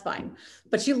 and that's fine.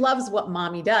 But she loves what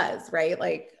mommy does, right?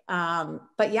 Like,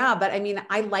 but yeah, but I mean,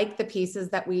 I like the pieces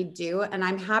that we do, and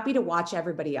I'm happy to watch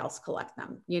everybody else collect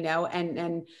them, you know,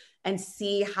 and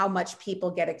see how much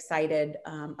people get excited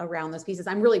around those pieces.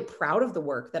 I'm really proud of the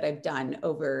work that I've done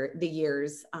over the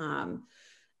years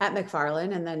at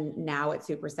McFarlane, and then now at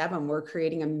Super 7, we're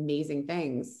creating amazing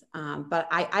things. But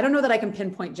I don't know that I can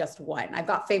pinpoint just one. I've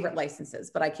got favorite licenses,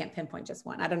 but I can't pinpoint just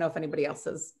one. I don't know if anybody else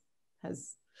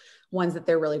has ones that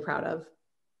they're really proud of.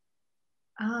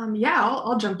 Yeah,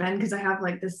 I'll jump in because I have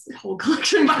like this whole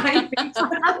collection behind me.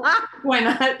 Why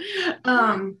not?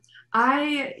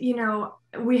 You know,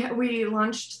 we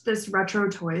launched this retro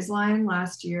toys line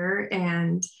last year,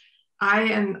 and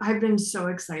I've been so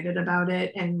excited about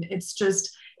it. And it's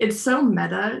so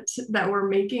meta that we're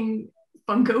making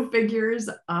Funko figures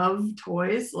of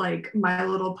toys, like My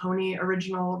Little Pony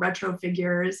original retro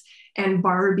figures and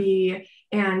Barbie,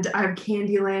 and I have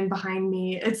Candyland behind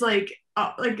me. It's like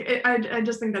I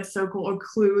just think that's so cool. Or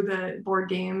Clue, the board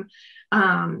game.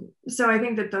 So I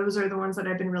think that those are the ones that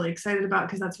I've been really excited about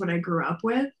because that's what I grew up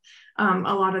with.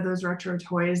 A lot of those retro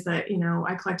toys that, you know,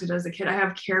 I collected as a kid. I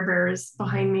have Care Bears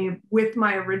behind me with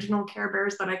my original Care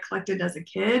Bears that I collected as a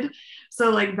kid. So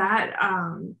like that,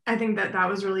 I think that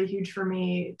was really huge for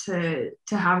me to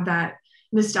have that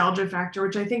nostalgia factor,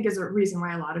 which I think is a reason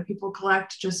why a lot of people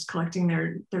collect, just collecting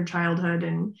their childhood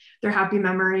and their happy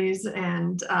memories.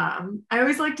 And I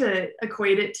always like to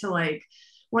equate it to, like,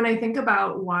 when I think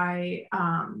about why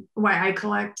I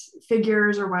collect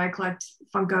figures or why I collect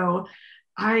Funko,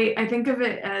 I think of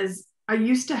it as I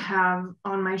used to have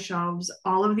on my shelves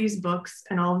all of these books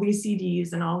and all of these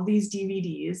CDs and all of these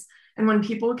DVDs. And when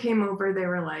people came over, they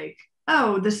were like,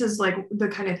 oh, this is like the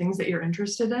kind of things that you're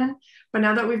interested in. But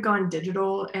now that we've gone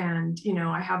digital and, you know,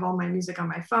 I have all my music on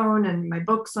my phone and my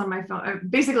books on my phone,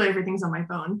 basically everything's on my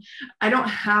phone. I don't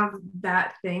have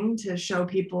that thing to show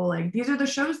people like, these are the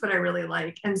shows that I really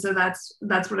like. And so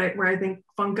that's where I think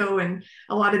Funko and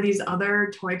a lot of these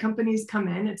other toy companies come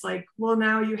in. It's like, well,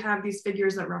 now you have these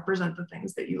figures that represent the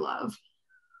things that you love.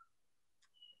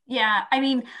 Yeah, I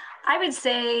mean, I would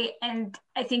say, and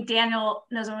I think Daniel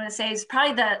knows what I'm going to say, is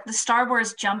probably the Star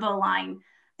Wars Jumbo line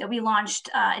that we launched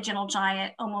at Gentle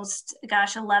Giant almost,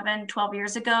 12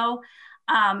 years ago.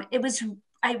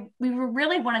 We were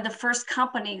really one of the first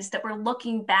companies that were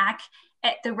looking back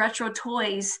at the retro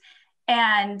toys.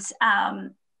 And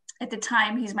at the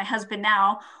time, he's my husband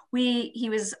now, he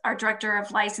was our director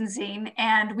of licensing,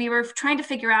 and we were trying to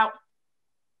figure out,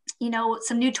 you know,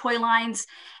 some new toy lines.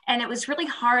 And it was really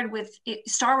hard with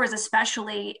Star Wars,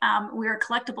 especially. We're a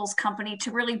collectibles company,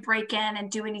 to really break in and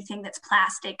do anything that's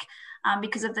plastic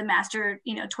because of the master,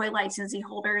 you know, toy licensing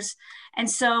holders. And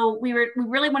so we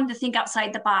really wanted to think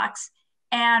outside the box.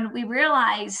 And we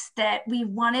realized that we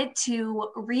wanted to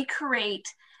recreate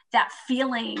that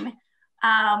feeling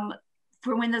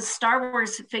for when the Star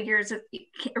Wars figures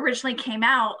originally came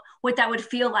out, what that would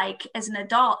feel like as an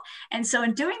adult. And so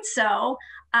in doing so,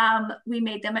 we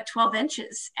made them at 12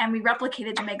 inches and we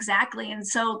replicated them exactly. And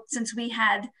so since we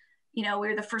had, you know, we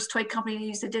were the first toy company to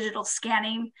use the digital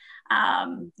scanning,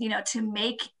 you know, to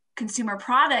make consumer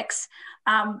products,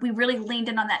 we really leaned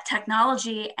in on that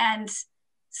technology. And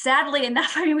sadly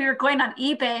enough, I mean, we were going on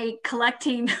eBay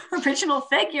collecting original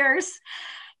figures,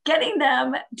 getting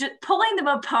them, just pulling them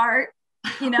apart,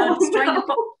 you know, destroying the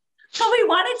book. So we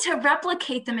wanted to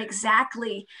replicate them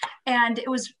exactly. And it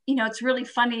was, you know, it's really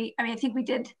funny. I mean, I think we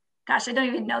did, gosh, I don't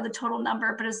even know the total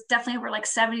number, but it was definitely over like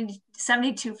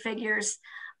 72 figures.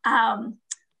 When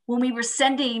we were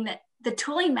sending the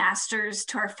tooling masters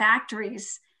to our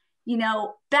factories, you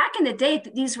know, back in the day,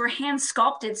 these were hand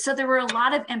sculpted. So there were a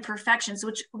lot of imperfections,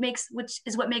 which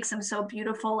is what makes them so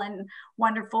beautiful and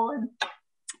wonderful.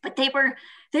 But they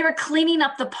were cleaning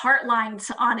up the part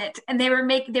lines on it, and they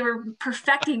were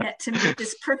perfecting it to make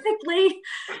this perfectly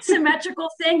symmetrical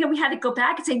thing. And we had to go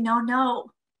back and say, no,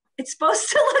 it's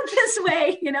supposed to look this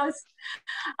way, you know.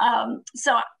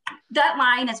 So that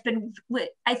line has been,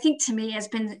 I think, to me, has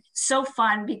been so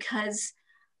fun because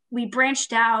we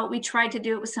branched out. We tried to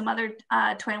do it with some other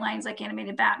toy lines like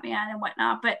Animated Batman and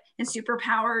whatnot, and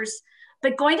Superpowers.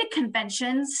 But going to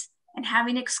conventions and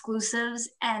having exclusives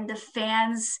and the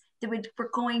fans that were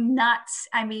going nuts.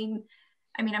 I mean,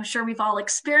 I'm sure we've all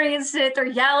experienced it. They're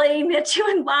yelling at you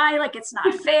in line like it's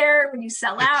not fair when you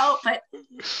sell out. But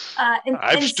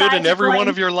I've stood in every one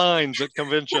of your lines at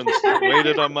conventions,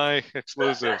 waited on my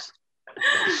exclusives.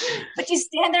 But you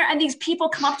stand there and these people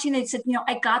come up to you and they said, you know,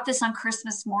 I got this on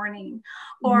Christmas morning,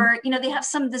 or, you know, they have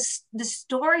this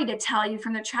story to tell you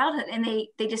from their childhood, and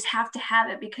they just have to have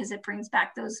it because it brings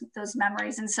back those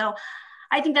memories. And so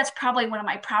I think that's probably one of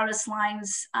my proudest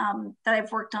lines that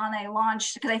I've worked on. I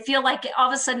launched because I feel like all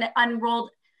of a sudden it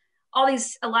unrolled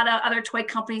a lot of other toy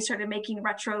companies started making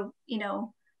retro,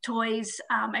 toys.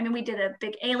 I mean, we did a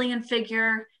big alien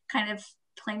figure, kind of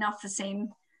playing off the same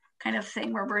kind of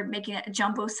thing where we're making it a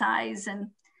jumbo size. And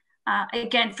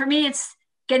again, for me, it's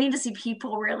getting to see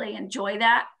people really enjoy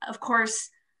that. Of course,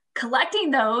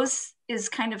 collecting those is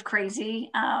kind of crazy.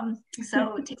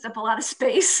 So it takes up a lot of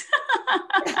space.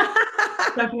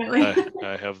 Definitely.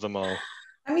 I have them all.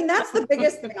 I mean, that's the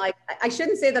biggest thing. Like, I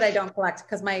shouldn't say that I don't collect,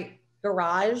 because my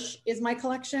garage is my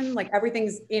collection. Like,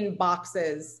 everything's in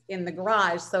boxes in the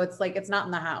garage. So it's like, it's not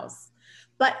in the house.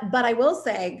 But I will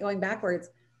say, going backwards,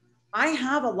 I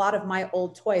have a lot of my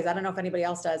old toys. I don't know if anybody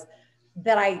else does,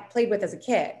 that I played with as a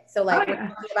kid. So like, we're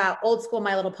talking about old school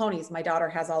My Little Ponies. My daughter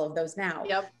has all of those now.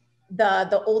 Yep.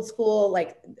 The old school,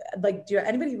 like, do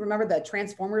anybody remember the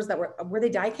Transformers that were they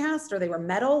die cast or they were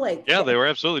metal? Like, yeah, they were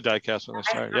absolutely die cast when they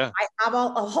started. Yeah, I have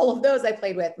all of those I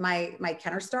played with. My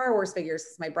Kenner Star Wars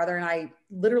figures. My brother and I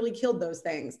literally killed those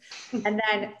things. And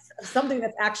then something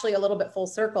that's actually a little bit full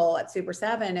circle at Super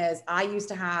 7 is I used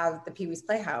to have the Pee-wee's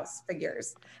Playhouse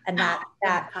figures, and that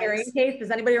carrying case.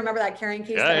 Does anybody remember that carrying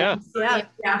case? Yeah, yeah,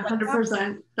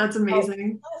 100%. That's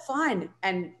amazing. Oh, fun.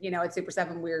 And at Super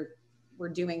 7 we're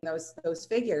doing those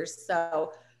figures.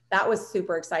 So that was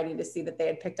super exciting to see that they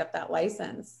had picked up that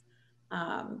license.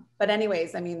 But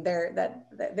anyways, I mean,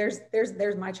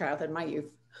 there's my childhood, my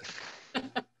youth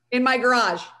in my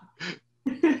garage.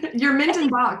 You're mint in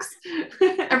box.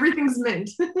 Everything's mint.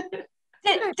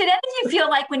 Did any of you feel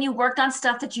like when you worked on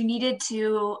stuff that you needed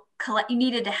to collect, you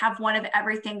needed to have one of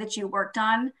everything that you worked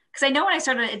on? Because I know when I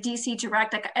started at DC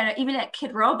Direct, like even at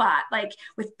Kid Robot, like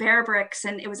with Bear Bricks,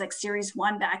 and it was like Series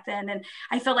 1 back then, and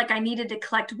I felt like I needed to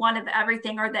collect one of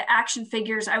everything, or the action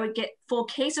figures. I would get full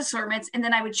case assortments, and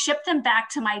then I would ship them back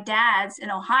to my dad's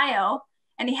in Ohio,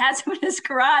 and he has them in his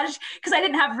garage because I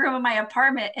didn't have room in my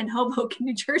apartment in Hoboken,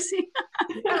 New Jersey.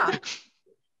 Yeah,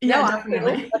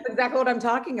 definitely. That's exactly what I'm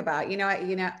talking about.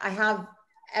 I have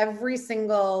every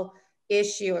single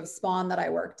issue of Spawn that I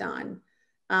worked on.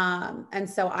 And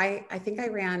so I think I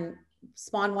ran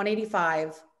Spawn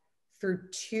 185 through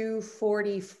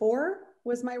 244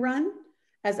 was my run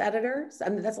as editor. So, I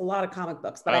mean, that's a lot of comic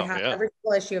books, but I have every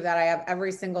single issue of that. I have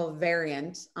every single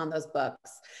variant on those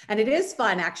books. And it is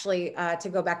fun, actually, to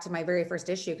go back to my very first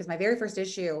issue, because my very first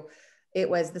issue, it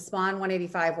was the Spawn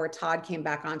 185 where Todd came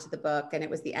back onto the book, and it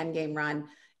was the Endgame run.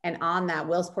 And on that,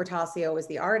 Wills Portacio was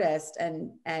the artist.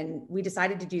 And we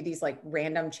decided to do these like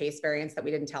random chase variants that we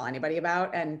didn't tell anybody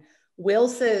about. And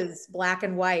Wills's black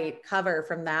and white cover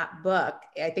from that book,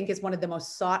 I think, is one of the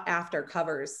most sought after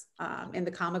covers in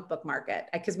the comic book market,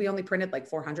 because we only printed like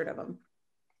 400 of them.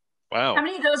 Wow. How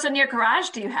many of those in your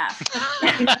garage do you have?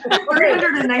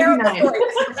 499.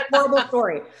 Horrible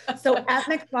story. So at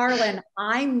McFarland,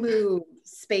 I moved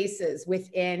spaces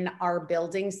within our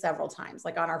building several times,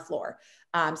 like on our floor.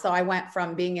 So I went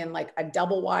from being in like a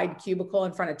double wide cubicle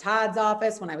in front of Todd's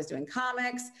office when I was doing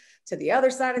comics, to the other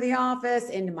side of the office,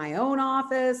 into my own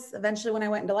office, eventually when I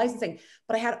went into licensing.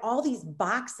 But I had all these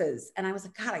boxes, and I was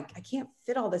like, God, I can't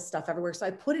fit all this stuff everywhere. So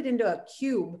I put it into a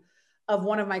cube of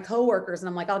one of my coworkers, and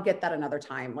I'm like, I'll get that another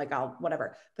time, like I'll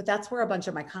whatever. But that's where a bunch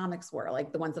of my comics were,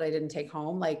 like the ones that I didn't take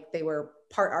home, like they were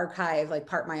part archive, like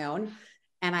part my own.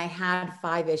 And I had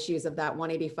 5 issues of that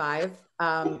 185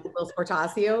 Wills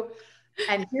Portacio.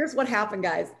 And here's what happened,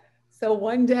 guys. So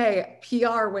one day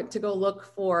PR went to go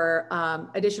look for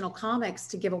additional comics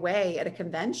to give away at a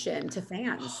convention to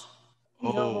fans.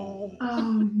 Oh,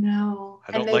 no.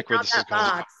 I don't like where this is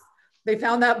going. They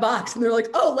found that box, and they're like,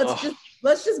 oh,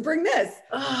 let's just bring this.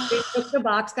 They took the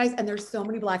box, guys, and there's so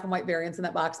many black and white variants in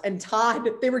that box. And Todd,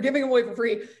 they were giving them away for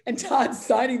free, and Todd's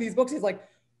signing these books. He's like,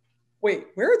 wait,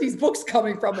 where are these books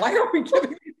coming from? Why are we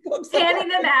giving these books away? Handing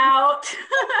them out.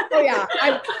 Oh yeah,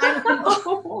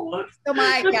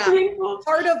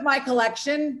 part of my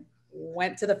collection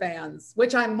went to the fans,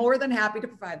 which I'm more than happy to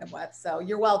provide them with. So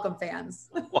you're welcome, fans.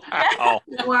 Wow.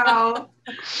 Wow.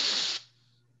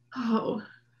 Oh.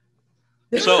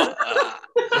 So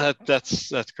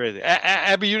that's crazy.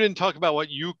 Abby, you didn't talk about what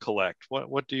you collect.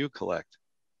 What do you collect?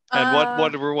 And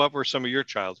what were some of your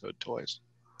childhood toys?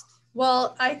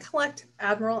 Well, I collect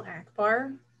Admiral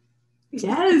Akbar.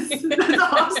 Yes, that's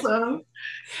awesome.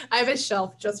 I have a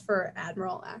shelf just for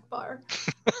Admiral Akbar,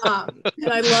 and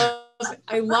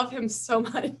I love him so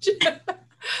much.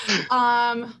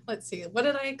 Let's see, what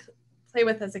did I play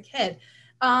with as a kid?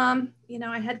 I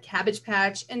had Cabbage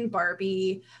Patch and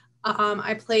Barbie.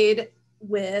 I played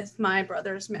with my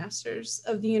brother's Masters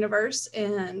of the Universe,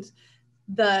 and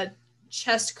the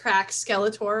chest crack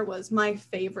Skeletor was my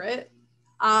favorite.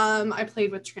 I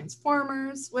played with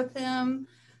Transformers with him.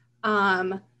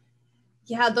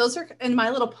 Yeah, those are, and My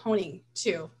Little Pony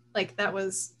too. Like that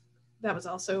was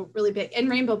also really big. And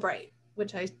Rainbow Bright,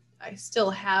 which I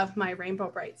still have my Rainbow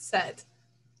Bright set.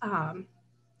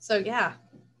 So yeah,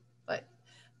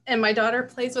 and my daughter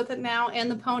plays with it now and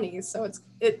the ponies. So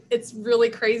it's really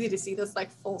crazy to see this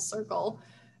like full circle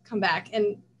come back.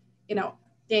 And, you know,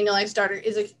 Daniel, my daughter,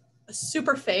 is a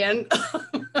super fan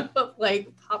of like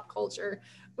pop culture,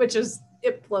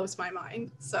 it blows my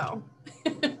mind. So.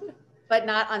 But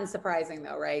not unsurprising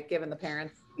though, right? Given the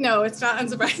parents. No, it's not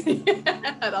unsurprising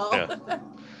at all. Yeah.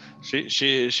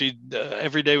 She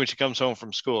every day when she comes home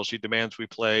from school, she demands we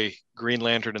play Green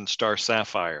Lantern and Star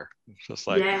Sapphire. It's just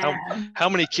like, how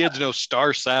many kids know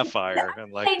Star Sapphire?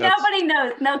 And like, hey, nobody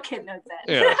knows. No kid knows that.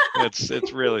 Yeah,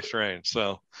 it's really strange.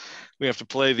 So we have to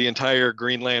play the entire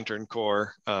Green Lantern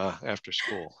Corps after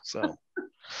school. So.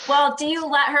 Well, do you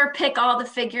let her pick all the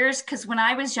figures? Because when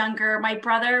I was younger, my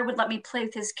brother would let me play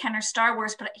with his Kenner Star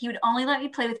Wars, but he would only let me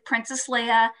play with Princess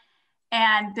Leia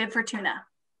and Bib Fortuna.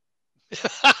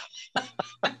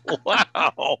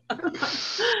 Wow.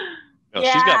 No,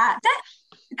 yeah,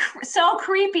 that's so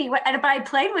creepy. But I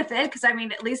played with it because I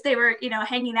mean, at least they were,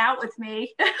 hanging out with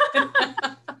me.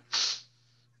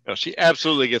 No, she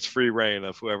absolutely gets free reign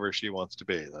of whoever she wants to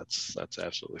be. That's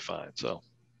absolutely fine. So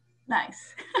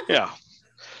nice. Yeah.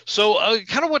 So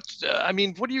kind of what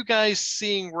are you guys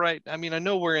seeing right? I mean, I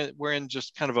know we're in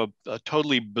just kind of a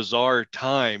totally bizarre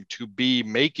time to be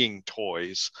making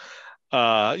toys.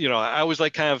 I always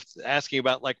like kind of asking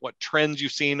about like what trends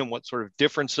you've seen and what sort of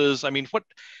differences. I mean,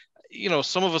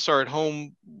 some of us are at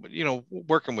home,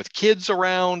 working with kids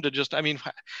around and just, I mean,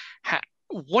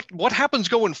 what happens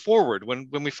going forward when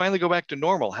we finally go back to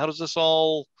normal? How does this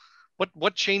all,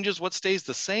 what changes, what stays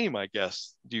the same, I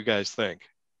guess, do you guys think?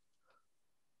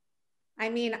 I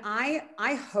mean,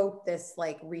 I hope this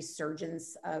like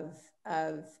resurgence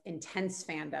of intense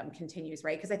fandom continues,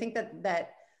 right? Because I think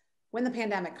that when the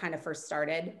pandemic kind of first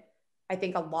started, I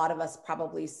think a lot of us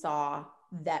probably saw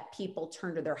that people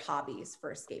turned to their hobbies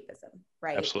for escapism,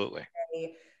 right? Absolutely.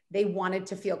 They wanted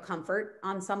to feel comfort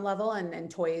on some level,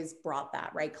 and toys brought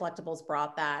that, right? Collectibles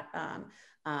brought that.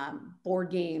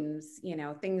 Board games,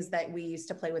 things that we used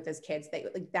to play with as kids,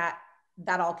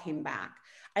 that all came back.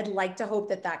 I'd like to hope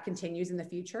that continues in the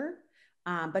future,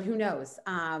 but who knows?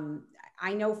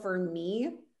 I know for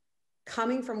me,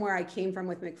 coming from where I came from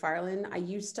with McFarlane, I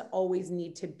used to always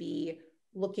need to be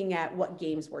looking at what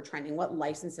games were trending, what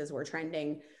licenses were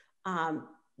trending.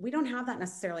 We don't have that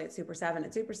necessarily at Super 7.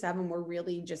 At Super 7, we're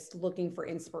really just looking for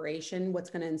inspiration, what's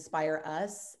going to inspire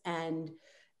us, and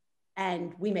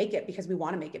we make it because we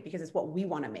want to make it, because it's what we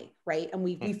want to make, right? And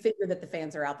we figure that the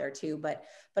fans are out there too. But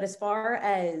as far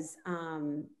as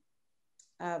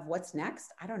of what's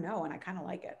next, I don't know, and I kind of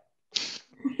like it.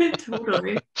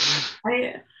 Totally.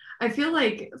 I feel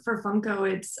like for Funko,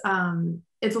 it's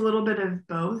a little bit of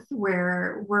both,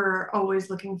 where we're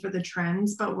always looking for the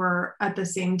trends, but we're at the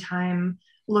same time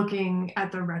looking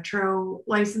at the retro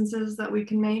licenses that we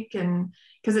can make, and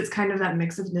because it's kind of that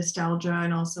mix of nostalgia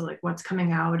and also like what's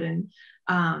coming out and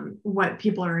what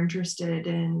people are interested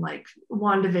in, like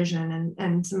WandaVision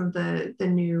and some of the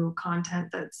new content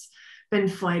that's been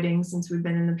flighting since we've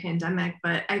been in the pandemic.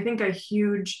 But I think a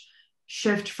huge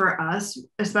shift for us,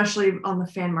 especially on the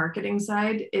fan marketing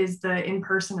side, is the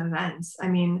in-person events. I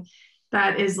mean,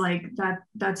 that is like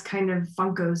that's kind of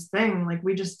Funko's thing. Like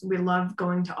we love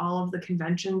going to all of the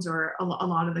conventions, or a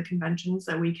lot of the conventions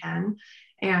that we can,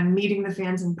 and meeting the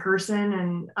fans in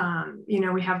person.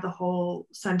 And we have the whole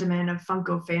sentiment of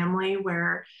Funko family,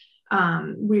 where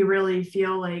we really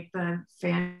feel like the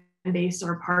fan base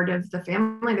are part of the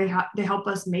family. They help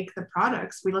us make the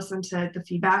products. We listen to the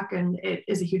feedback, and it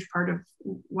is a huge part of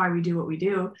why we do what we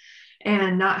do.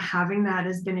 And not having that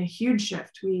has been a huge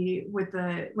shift.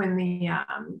 When the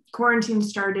quarantine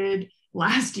started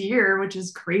last year, which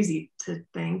is crazy to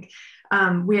think,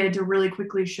 we had to really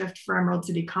quickly shift for Emerald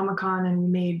City Comic Con, and we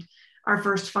made our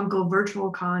first Funko virtual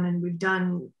con, and we've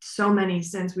done so many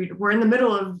since. We're in the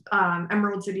middle of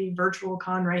Emerald City virtual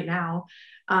con right now.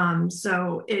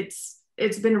 So it's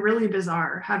been really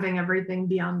bizarre having everything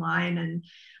be online, and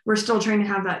we're still trying to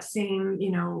have that same,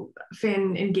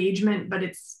 fan engagement, but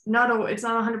it's not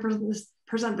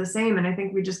 100% the same. And I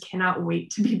think we just cannot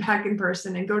wait to be back in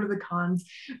person and go to the cons,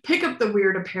 pick up the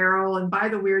weird apparel and buy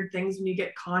the weird things when you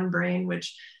get con brain,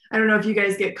 which I don't know if you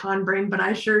guys get con brain, but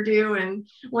I sure do. And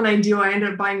when I do, I end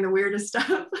up buying the weirdest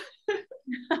stuff.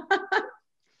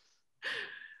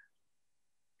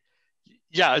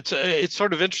 Yeah, it's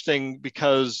sort of interesting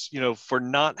because, for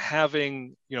not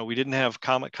having, we didn't have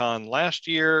Comic-Con last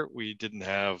year, we didn't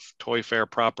have Toy Fair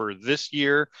proper this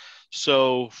year.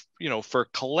 So, for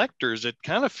collectors, it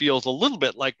kind of feels a little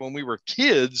bit like when we were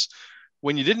kids,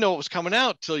 when you didn't know what was coming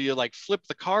out till you like flipped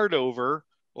the card over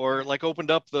or like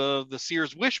opened up the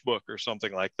Sears Wish book or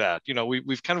something like that.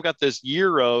 We've kind of got this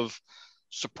year of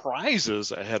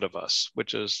surprises ahead of us,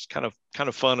 which is kind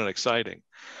of fun and exciting.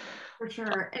 For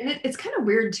sure. And it's kind of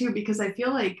weird too, because I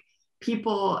feel like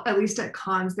people, at least at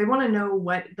cons, they want to know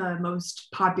what the most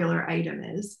popular item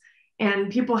is.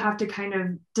 And people have to kind of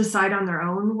decide on their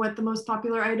own what the most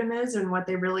popular item is and what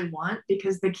they really want,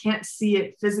 because they can't see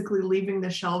it physically leaving the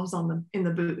shelves in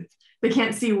the booth. They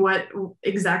can't see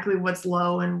exactly what's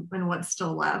low and what's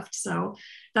still left. So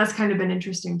that's kind of been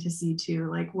interesting to see too,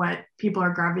 like what people are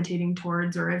gravitating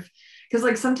towards, or because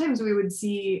like sometimes we would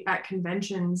see at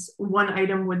conventions, one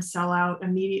item would sell out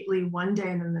immediately one day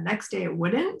and then the next day it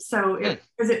wouldn't. So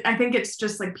I think it's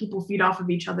just like people feed off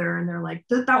of each other and they're like,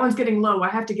 that one's getting low, I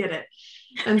have to get it.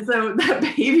 And so that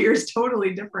behavior is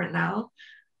totally different now.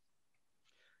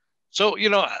 So,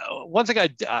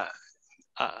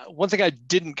 one thing I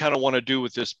didn't kind of want to do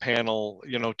with this panel,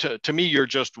 to me, you're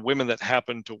just women that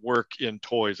happen to work in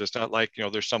toys. It's not like,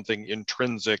 there's something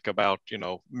intrinsic about,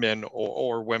 men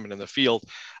or women in the field,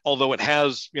 although it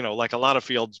has, like a lot of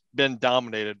fields, been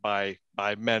dominated by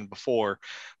men before.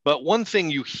 But one thing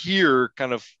you hear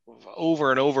kind of over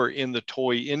and over in the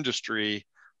toy industry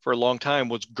for a long time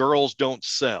was girls don't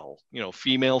sell,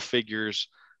 female figures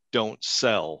don't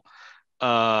sell.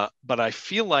 But I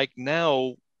feel like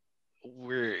now,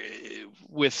 we're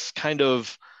with kind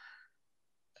of,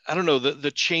 I don't know,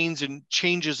 the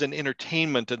changes in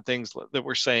entertainment and things that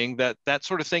we're saying that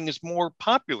sort of thing is more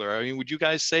popular. I mean, would you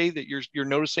guys say that you're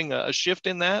noticing a shift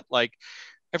in that? Like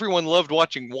everyone loved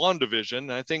watching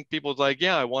WandaVision. I think people's like,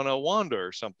 yeah, I want a Wanda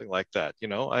or something like that.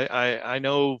 I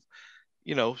know,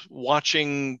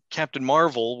 watching Captain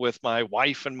Marvel with my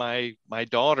wife and my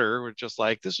daughter were just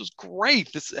like, this is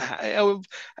great. How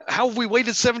have we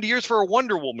waited 70 years for a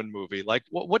Wonder Woman movie? Like,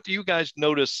 what do you guys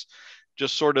notice,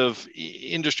 just sort of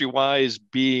industry wise,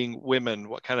 being women?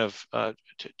 What kind of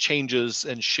changes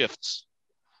and shifts?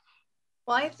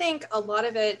 Well, I think a lot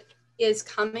of it is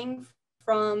coming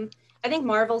from, I think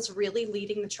Marvel's really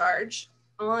leading the charge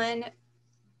on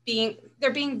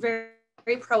they're being very,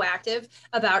 very proactive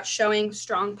about showing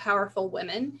strong, powerful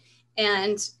women.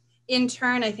 And in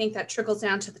turn, I think that trickles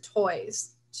down to the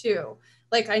toys too.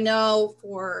 Like I know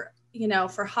for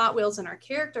Hot Wheels and our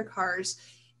character cars,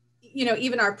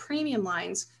 even our premium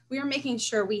lines, we are making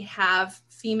sure we have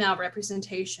female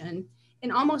representation in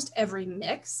almost every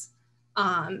mix.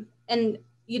 And,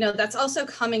 that's also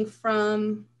coming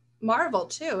from Marvel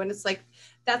too. And it's like,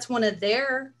 that's one of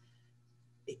their,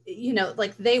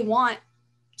 like they want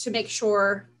to make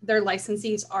sure their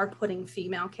licensees are putting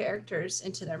female characters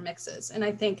into their mixes. And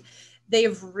I think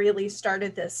they've really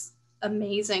started this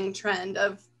amazing trend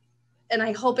and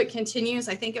I hope it continues.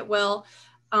 I think it will.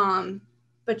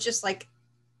 But just like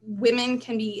women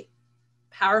can be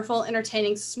powerful,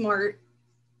 entertaining, smart,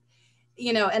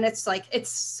 and it's like, it's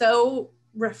so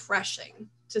refreshing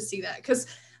to see that, because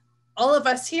all of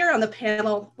us here on the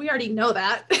panel, we already know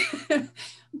that,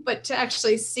 but to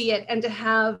actually see it and to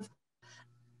have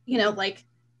like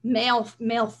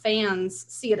male fans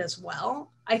see it as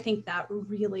well, I think that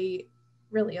really,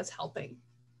 really is helping.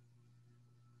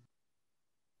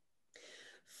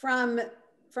 From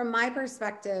my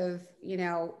perspective,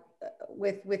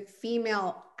 with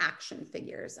female action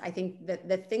figures, I think that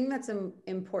the thing that's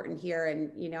important here,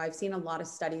 and I've seen a lot of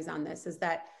studies on this, is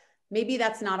that maybe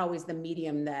that's not always the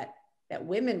medium that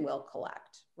women will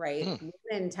collect, right?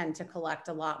 Women tend to collect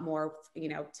a lot more,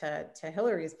 to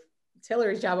Hillary's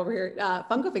job over here,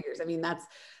 Funko figures. I mean, that's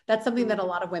something that a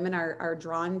lot of women are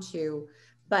drawn to.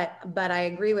 But I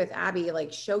agree with Abby, like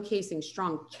showcasing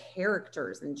strong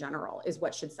characters in general is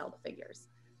what should sell the figures,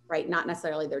 right? Not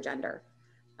necessarily their gender.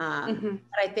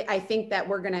 But I think that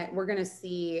we're gonna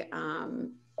see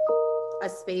a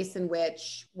space in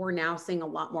which we're now seeing a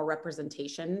lot more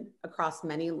representation across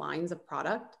many lines of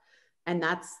product, and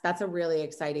that's a really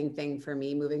exciting thing for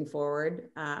me moving forward.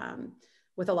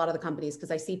 With a lot of the companies, because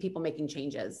I see people making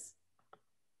changes.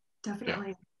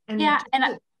 Definitely. And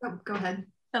go ahead.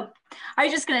 So I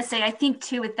was just going to say, I think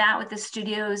too, with the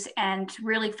studios and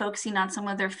really focusing on some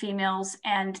of their females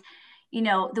and,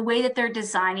 the way that they're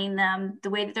designing them, the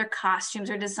way that their costumes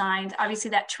are designed, obviously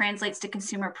that translates to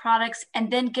consumer products. And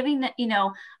then giving that,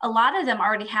 a lot of them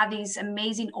already have these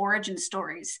amazing origin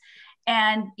stories.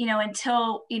 And,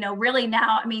 until, really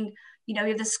now, I mean, you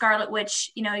have the Scarlet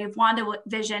Witch, you have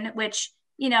WandaVision, which,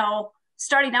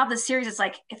 starting out the series, it's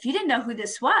like, if you didn't know who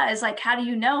this was, like, how do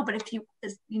you know? But if you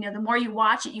know, the more you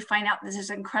watch it, you find out there's this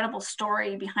incredible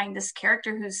story behind this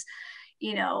character who's,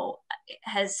 you know,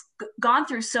 has gone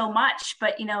through so much,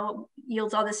 but, you know,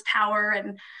 yields all this power.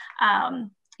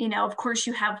 And, you know, of course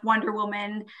you have Wonder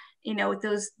Woman, you know, with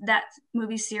that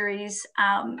movie series.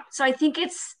 So I think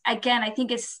it's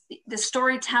the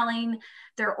storytelling,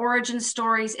 their origin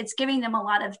stories. It's giving them a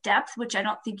lot of depth, which I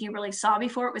don't think you really saw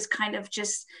before. It was kind of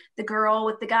just the girl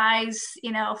with the guys,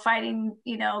 you know, fighting,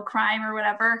 you know, crime or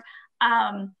whatever.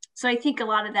 So I think a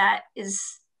lot of that is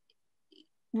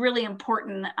really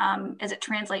important as it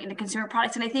translates into consumer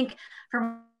products. And I think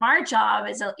from our job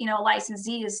as a, you know, a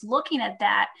licensee is looking at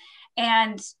that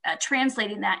and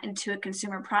translating that into a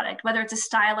consumer product, whether it's a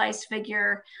stylized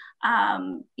figure,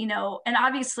 you know, and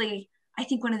obviously I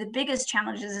think one of the biggest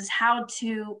challenges is how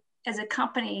to, as a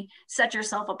company, set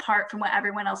yourself apart from what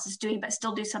everyone else is doing, but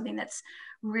still do something that's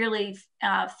really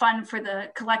fun for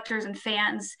the collectors and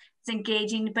fans. It's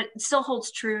engaging, but it still holds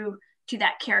true to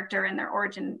that character and their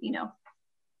origin, you know.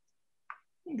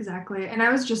 Exactly. And I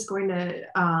was just going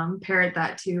to parrot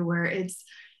that too, where it's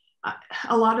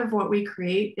a lot of what we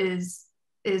create is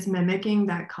mimicking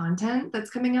that content that's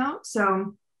coming out.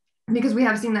 So because we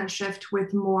have seen that shift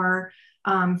with more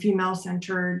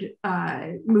female-centered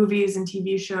movies and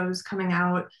TV shows coming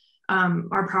out,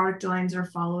 our product lines are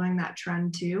following that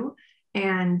trend too.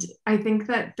 And I think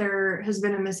that there has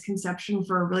been a misconception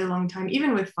for a really long time,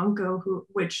 even with Funko,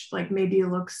 which like maybe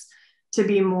looks to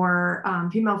be more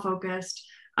female focused.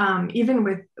 Even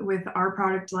with our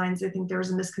product lines, I think there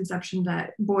was a misconception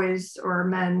that boys or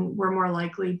men were more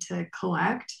likely to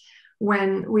collect.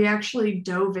 When we actually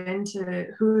dove into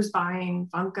who's buying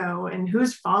Funko and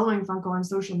who's following Funko on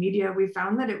social media, we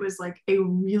found that it was like a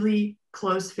really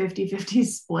close 50-50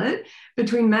 split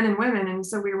between men and women. And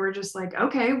so we were just like,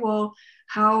 okay, well,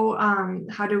 how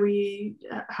do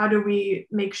we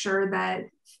make sure that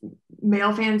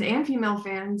male fans and female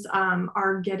fans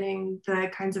are getting the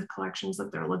kinds of collections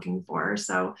that they're looking for?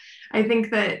 So I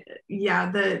think that,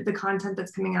 yeah, the content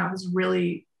that's coming out has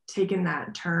really taken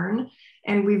that turn,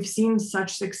 and we've seen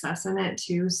such success in it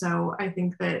too. So I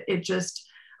think that it just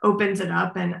opens it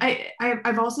up. And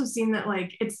I've also seen that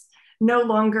like it's no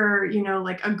longer, you know,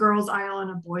 like a girl's aisle and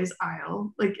a boy's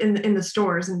aisle, like in the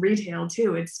stores and retail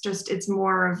too. It's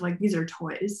more of like, these are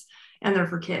toys and they're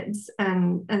for kids.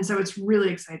 And so it's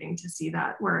really exciting to see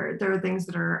that, where there are things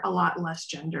that are a lot less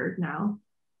gendered now.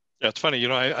 Yeah, it's funny, you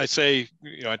know, I say,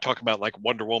 you know, I talk about like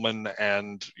Wonder Woman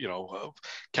and, you know,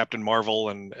 Captain Marvel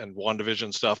and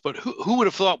WandaVision stuff, but who would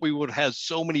have thought we would have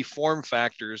so many form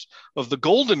factors of the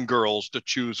Golden Girls to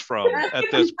choose from at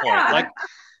this point? Yeah. Like,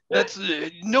 that's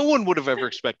no one would have ever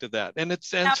expected that, and it's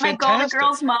Got my fantastic.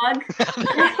 Golden Girls mug.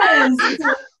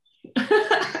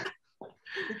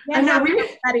 I know we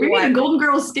need a Golden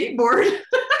Girls skateboard.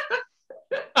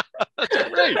 That's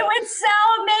right. It would so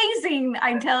amazing,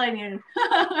 I'm telling you.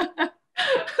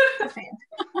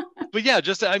 But yeah,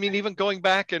 just, I mean, even going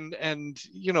back and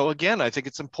you know, again, I think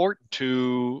it's important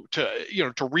to you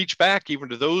know, to reach back even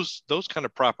to those kind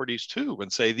of properties too,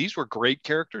 and say these were great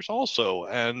characters also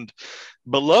and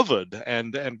beloved,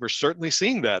 and we're certainly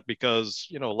seeing that, because,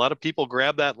 you know, a lot of people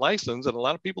grabbed that license and a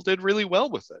lot of people did really well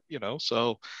with it, you know.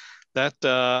 So that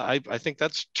I think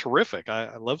that's terrific.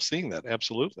 I love seeing that.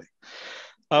 Absolutely.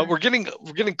 We're getting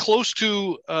close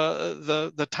to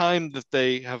the time that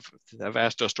they have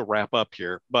asked us to wrap up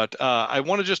here, but I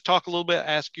want to just talk a little bit,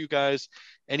 ask you guys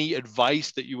any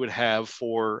advice that you would have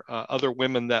for other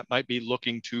women that might be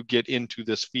looking to get into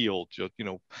this field. You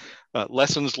know,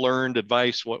 lessons learned,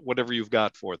 advice, whatever you've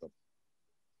got for them.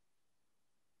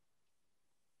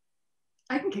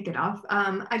 I can kick it off.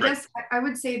 I guess I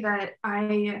would say that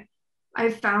I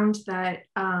found that.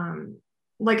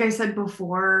 Like I said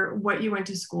before, what you went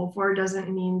to school for doesn't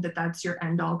mean that that's your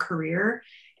end-all career.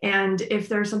 And if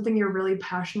there's something you're really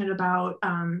passionate about,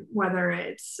 whether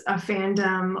it's a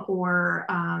fandom or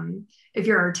if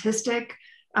you're artistic,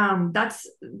 that's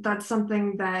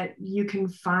something that you can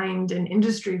find an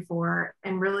industry for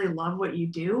and really love what you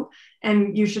do.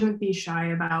 And you shouldn't be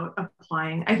shy about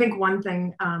applying. I think one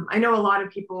thing, I know a lot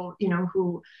of people, you know,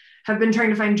 who have been trying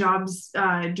to find jobs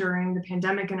during the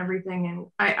pandemic and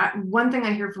everything. And one thing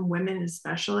I hear from women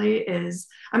especially is,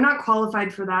 I'm not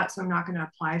qualified for that, so I'm not going to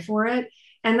apply for it.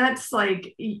 And that's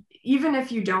like, even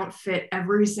if you don't fit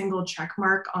every single check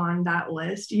mark on that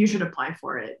list, you should apply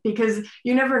for it, because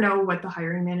you never know what the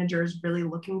hiring manager is really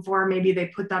looking for. Maybe they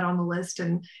put that on the list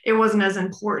and it wasn't as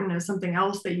important as something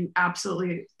else that you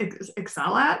absolutely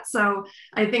excel at. So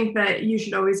I think that you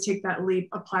should always take that leap,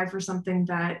 apply for something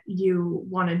that you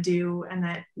want to do, and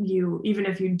that you, even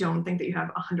if you don't think that you have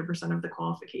 100% of the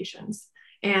qualifications.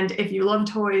 And if you love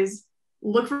toys,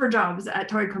 look for jobs at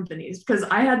toy companies, because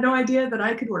I had no idea that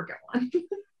I could work at one.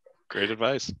 Great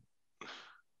advice.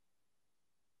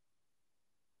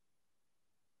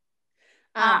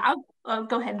 I'll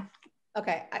go ahead.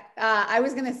 Okay, I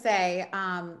was gonna say,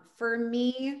 for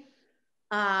me,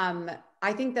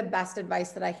 I think the best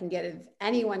advice that I can get of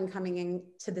anyone coming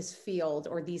into this field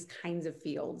or these kinds of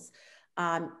fields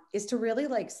is to really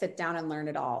like sit down and learn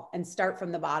it all, and start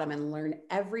from the bottom and learn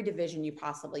every division you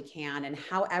possibly can and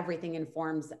how everything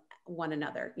informs one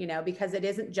another, you know, because it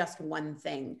isn't just one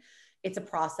thing, it's a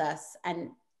process, and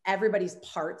everybody's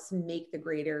parts make the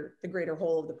greater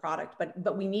whole of the product,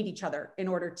 but we need each other in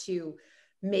order to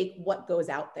make what goes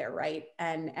out there, right?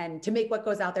 And to make what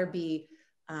goes out there be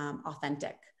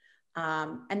authentic.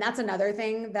 And that's another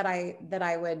thing that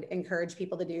I would encourage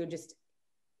people to do, just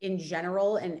in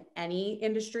general in any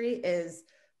industry, is,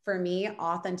 for me,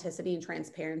 authenticity and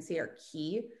transparency are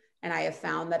key. And I have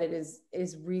found that it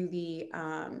is really,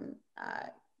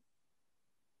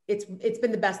 it's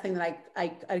been the best thing that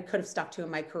I could have stuck to in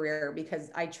my career,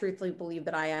 because I truthfully believe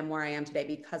that I am where I am today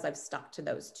because I've stuck to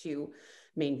those two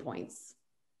main points.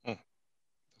 That's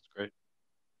great.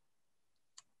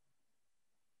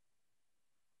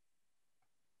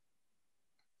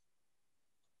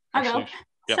 I'll go.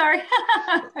 Yep. Sorry,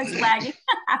 I was lagging.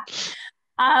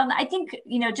 I think,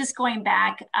 you know, just going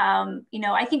back, you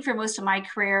know, I think for most of my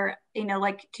career, you know,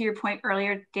 like to your point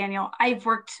earlier, Daniel, I've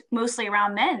worked mostly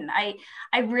around men.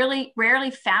 I really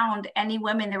rarely found any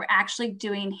women that were actually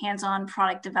doing hands-on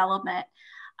product development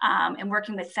and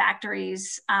working with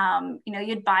factories. You know, you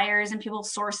had buyers and people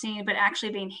sourcing, but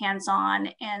actually being hands-on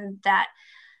and that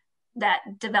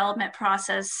development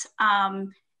process.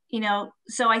 You know,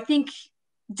 so I think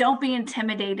don't be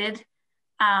intimidated.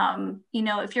 You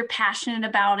know, if you're passionate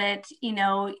about it, you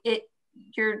know,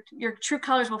 your true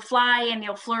colors will fly and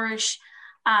you'll flourish.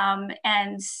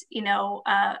 And, you know,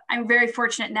 I'm very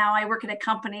fortunate now. I work at a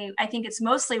company, I think it's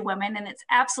mostly women, and it's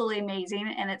absolutely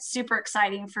amazing. And it's super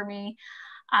exciting for me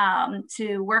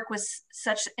to work with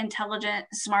such intelligent,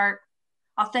 smart,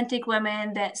 authentic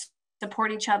women that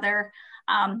support each other.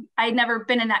 I'd never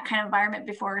been in that kind of environment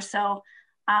before. So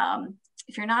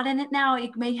if you're not in it now,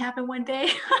 it may happen one day.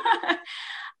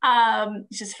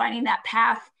 It's just finding that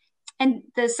path. And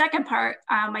the second part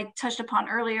I touched upon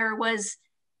earlier was,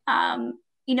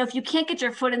 you know, if you can't get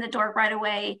your foot in the door right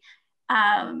away,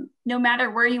 no matter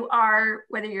where you are,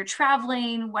 whether you're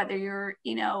traveling, whether you're,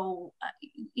 you know,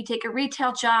 you take a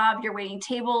retail job, you're waiting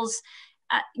tables,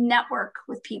 network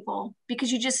with people,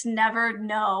 because you just never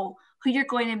know who you're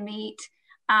going to meet.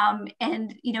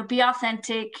 And, you know, be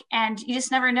authentic, and you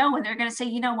just never know when they're going to say,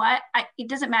 you know what, it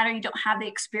doesn't matter. You don't have the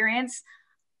experience.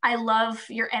 I love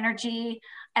your energy.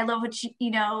 I love what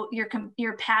you know,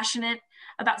 you're passionate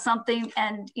about something,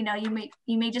 and, you know,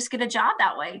 you may just get a job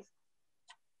that way.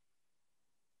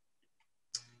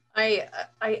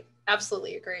 I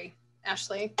absolutely agree,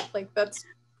 Ashley. Like, that's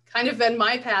kind of been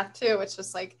my path too. It's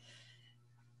just like,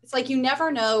 it's like, you never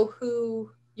know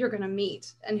who you're going to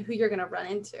meet and who you're going to run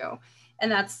into.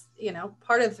 And that's, you know,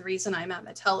 part of the reason I'm at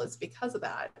Mattel is because of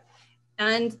that.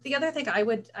 And the other thing I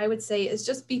would say is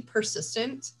just be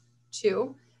persistent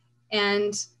too.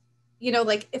 And, you know,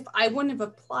 like, if I wouldn't have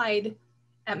applied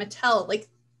at Mattel like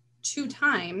 2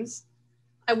 times,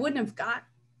 I wouldn't have got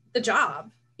the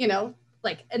job, you know,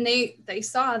 like, and they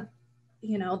saw,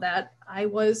 you know, that I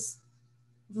was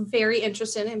very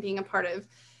interested in being a part of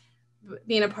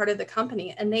the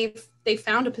company, and they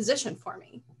found a position for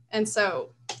me. And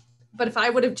so, but if I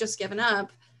would have just given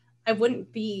up, I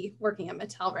wouldn't be working at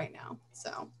Mattel right now. So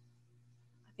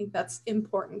I think that's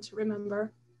important to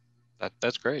remember.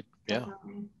 That's great. Yeah.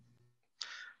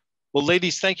 Well,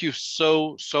 ladies, thank you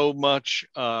so much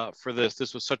for this.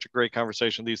 This was such a great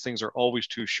conversation. These things are always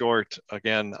too short.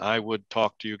 Again, I would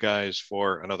talk to you guys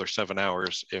for another 7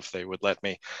 hours if they would let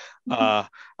me. I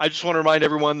just want to remind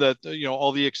everyone that, you know,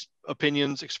 all the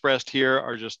opinions expressed here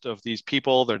are just of these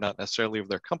people. They're not necessarily of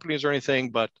their companies or anything,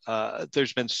 but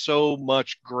there's been so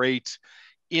much great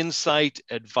insight,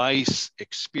 advice,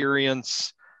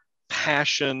 experience,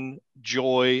 passion,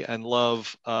 joy, and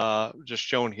love just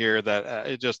shown here that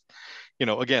you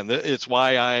know, again, it's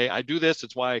why I do this.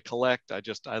 It's why I collect.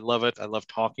 I love it. I love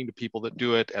talking to people that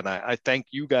do it. And I thank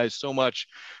you guys so much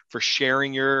for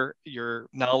sharing your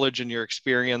knowledge and your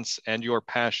experience and your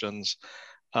passions,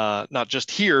 not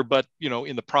just here, but, you know,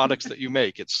 in the products that you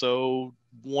make. It's so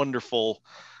wonderful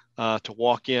to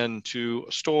walk into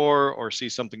a store or see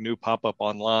something new pop up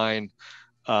online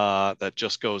that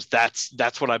just goes,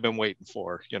 that's what I've been waiting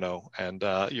for, you know. And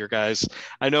your guys,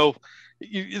 I know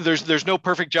there's no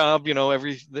perfect job, you know,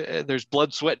 there's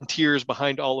blood, sweat, and tears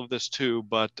behind all of this too,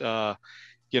 but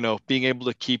you know, being able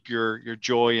to keep your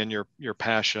joy and your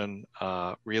passion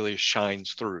really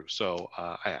shines through. So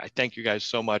I thank you guys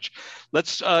so much.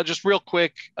 Let's just real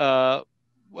quick,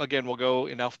 again, we'll go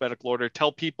in alphabetical order.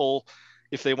 Tell people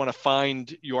if they want to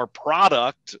find your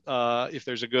product, if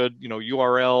there's a good, you know,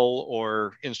 URL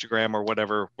or Instagram or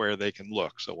whatever where they can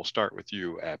look. So we'll start with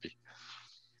you, Abby.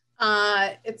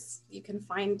 You can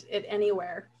find it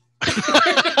anywhere.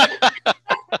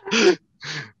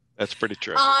 That's pretty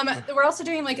true. We're also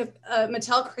doing like a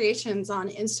Mattel Creations on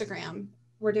Instagram.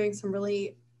 We're doing some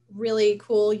really, really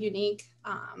cool, unique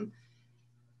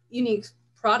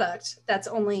product that's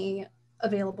only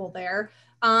available there.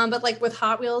 But like with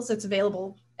Hot Wheels, it's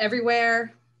available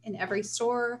everywhere in every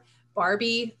store.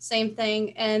 Barbie, same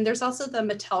thing. And there's also the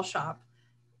Mattel shop.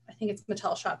 I think it's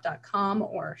mattelshop.com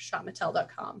or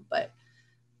shopmattel.com. But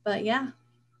yeah,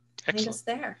 I think it's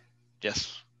there.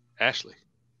 Yes. Ashley.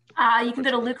 You can go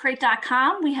to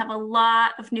lootcrate.com. We have a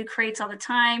lot of new crates all the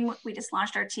time. We just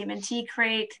launched our TMNT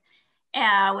crate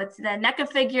with the NECA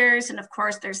figures. And of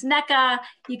course, there's NECA.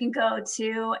 You can go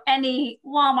to any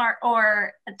Walmart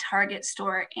or a Target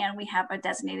store, and we have a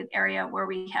designated area where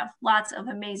we have lots of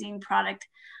amazing product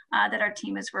that our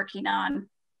team is working on.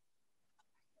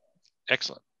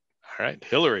 Excellent. All right,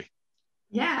 Hillary.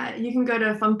 Yeah, you can go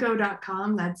to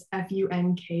funko.com. That's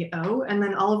Funko. And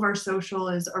then all of our social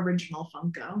is original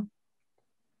Funko.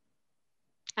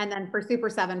 And then for Super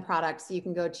 7 products, you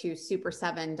can go to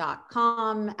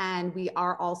super7.com. And we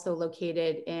are also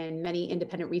located in many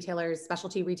independent retailers,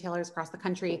 specialty retailers across the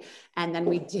country. And then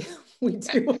we do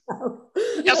have...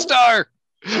 Yes, star!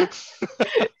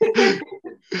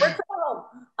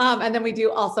 And then we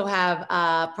do also have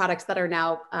products that are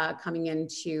now coming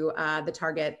into the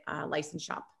Target license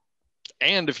shop.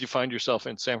 And if you find yourself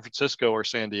in San Francisco or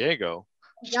San Diego,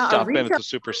 stop in at the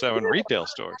Super 7 retail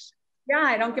stores. Yeah,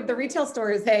 I don't give the retail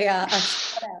stores a shout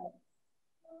out.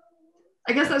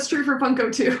 I guess that's true for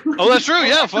Funko too. Oh, that's true.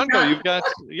 Yeah, Funko. You've got,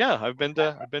 yeah, I've been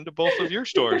to both of your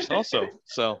stores also.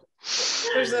 So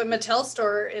there's a Mattel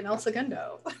store in El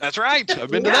Segundo. That's right.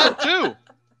 I've been to that too.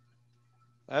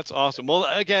 That's awesome. Well,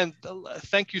 again,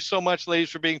 thank you so much, ladies,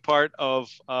 for being part of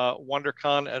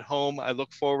WonderCon at home. I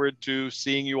look forward to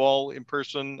seeing you all in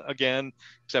person again,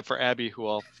 except for Abby,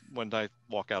 who when I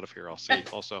walk out of here, I'll see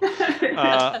also.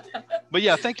 But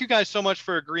yeah, thank you guys so much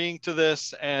for agreeing to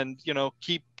this, and, you know,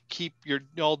 keep you're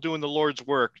all doing the Lord's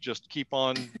work. Just keep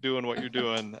on doing what you're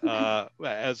doing.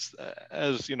 As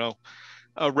you know,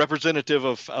 a representative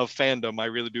of fandom, I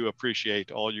really do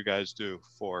appreciate all you guys do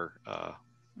for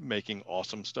making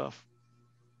awesome stuff.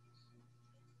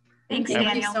 Thanks, Thank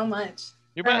Daniel. you so much.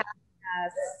 You bet.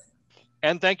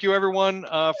 And thank you, everyone,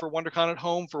 for WonderCon at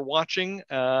home for watching.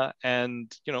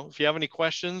 And, you know, if you have any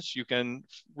questions, you can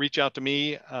reach out to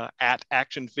me at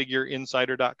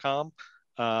actionfigureinsider.com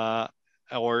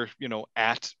or, you know,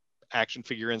 at Action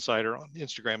Figure Insider on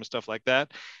Instagram and stuff like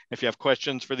that. If you have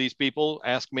questions for these people,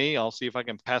 ask me. I'll see if I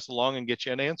can pass along and get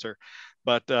you an answer.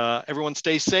 But everyone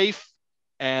stay safe.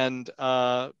 And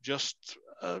just,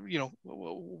 you know,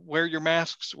 wear your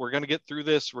masks. We're going to get through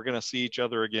this. We're going to see each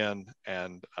other again.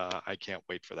 And I can't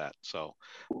wait for that. So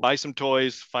buy some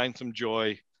toys, find some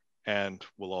joy, and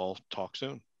we'll all talk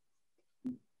soon.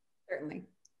 Certainly.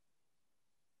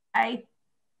 Bye.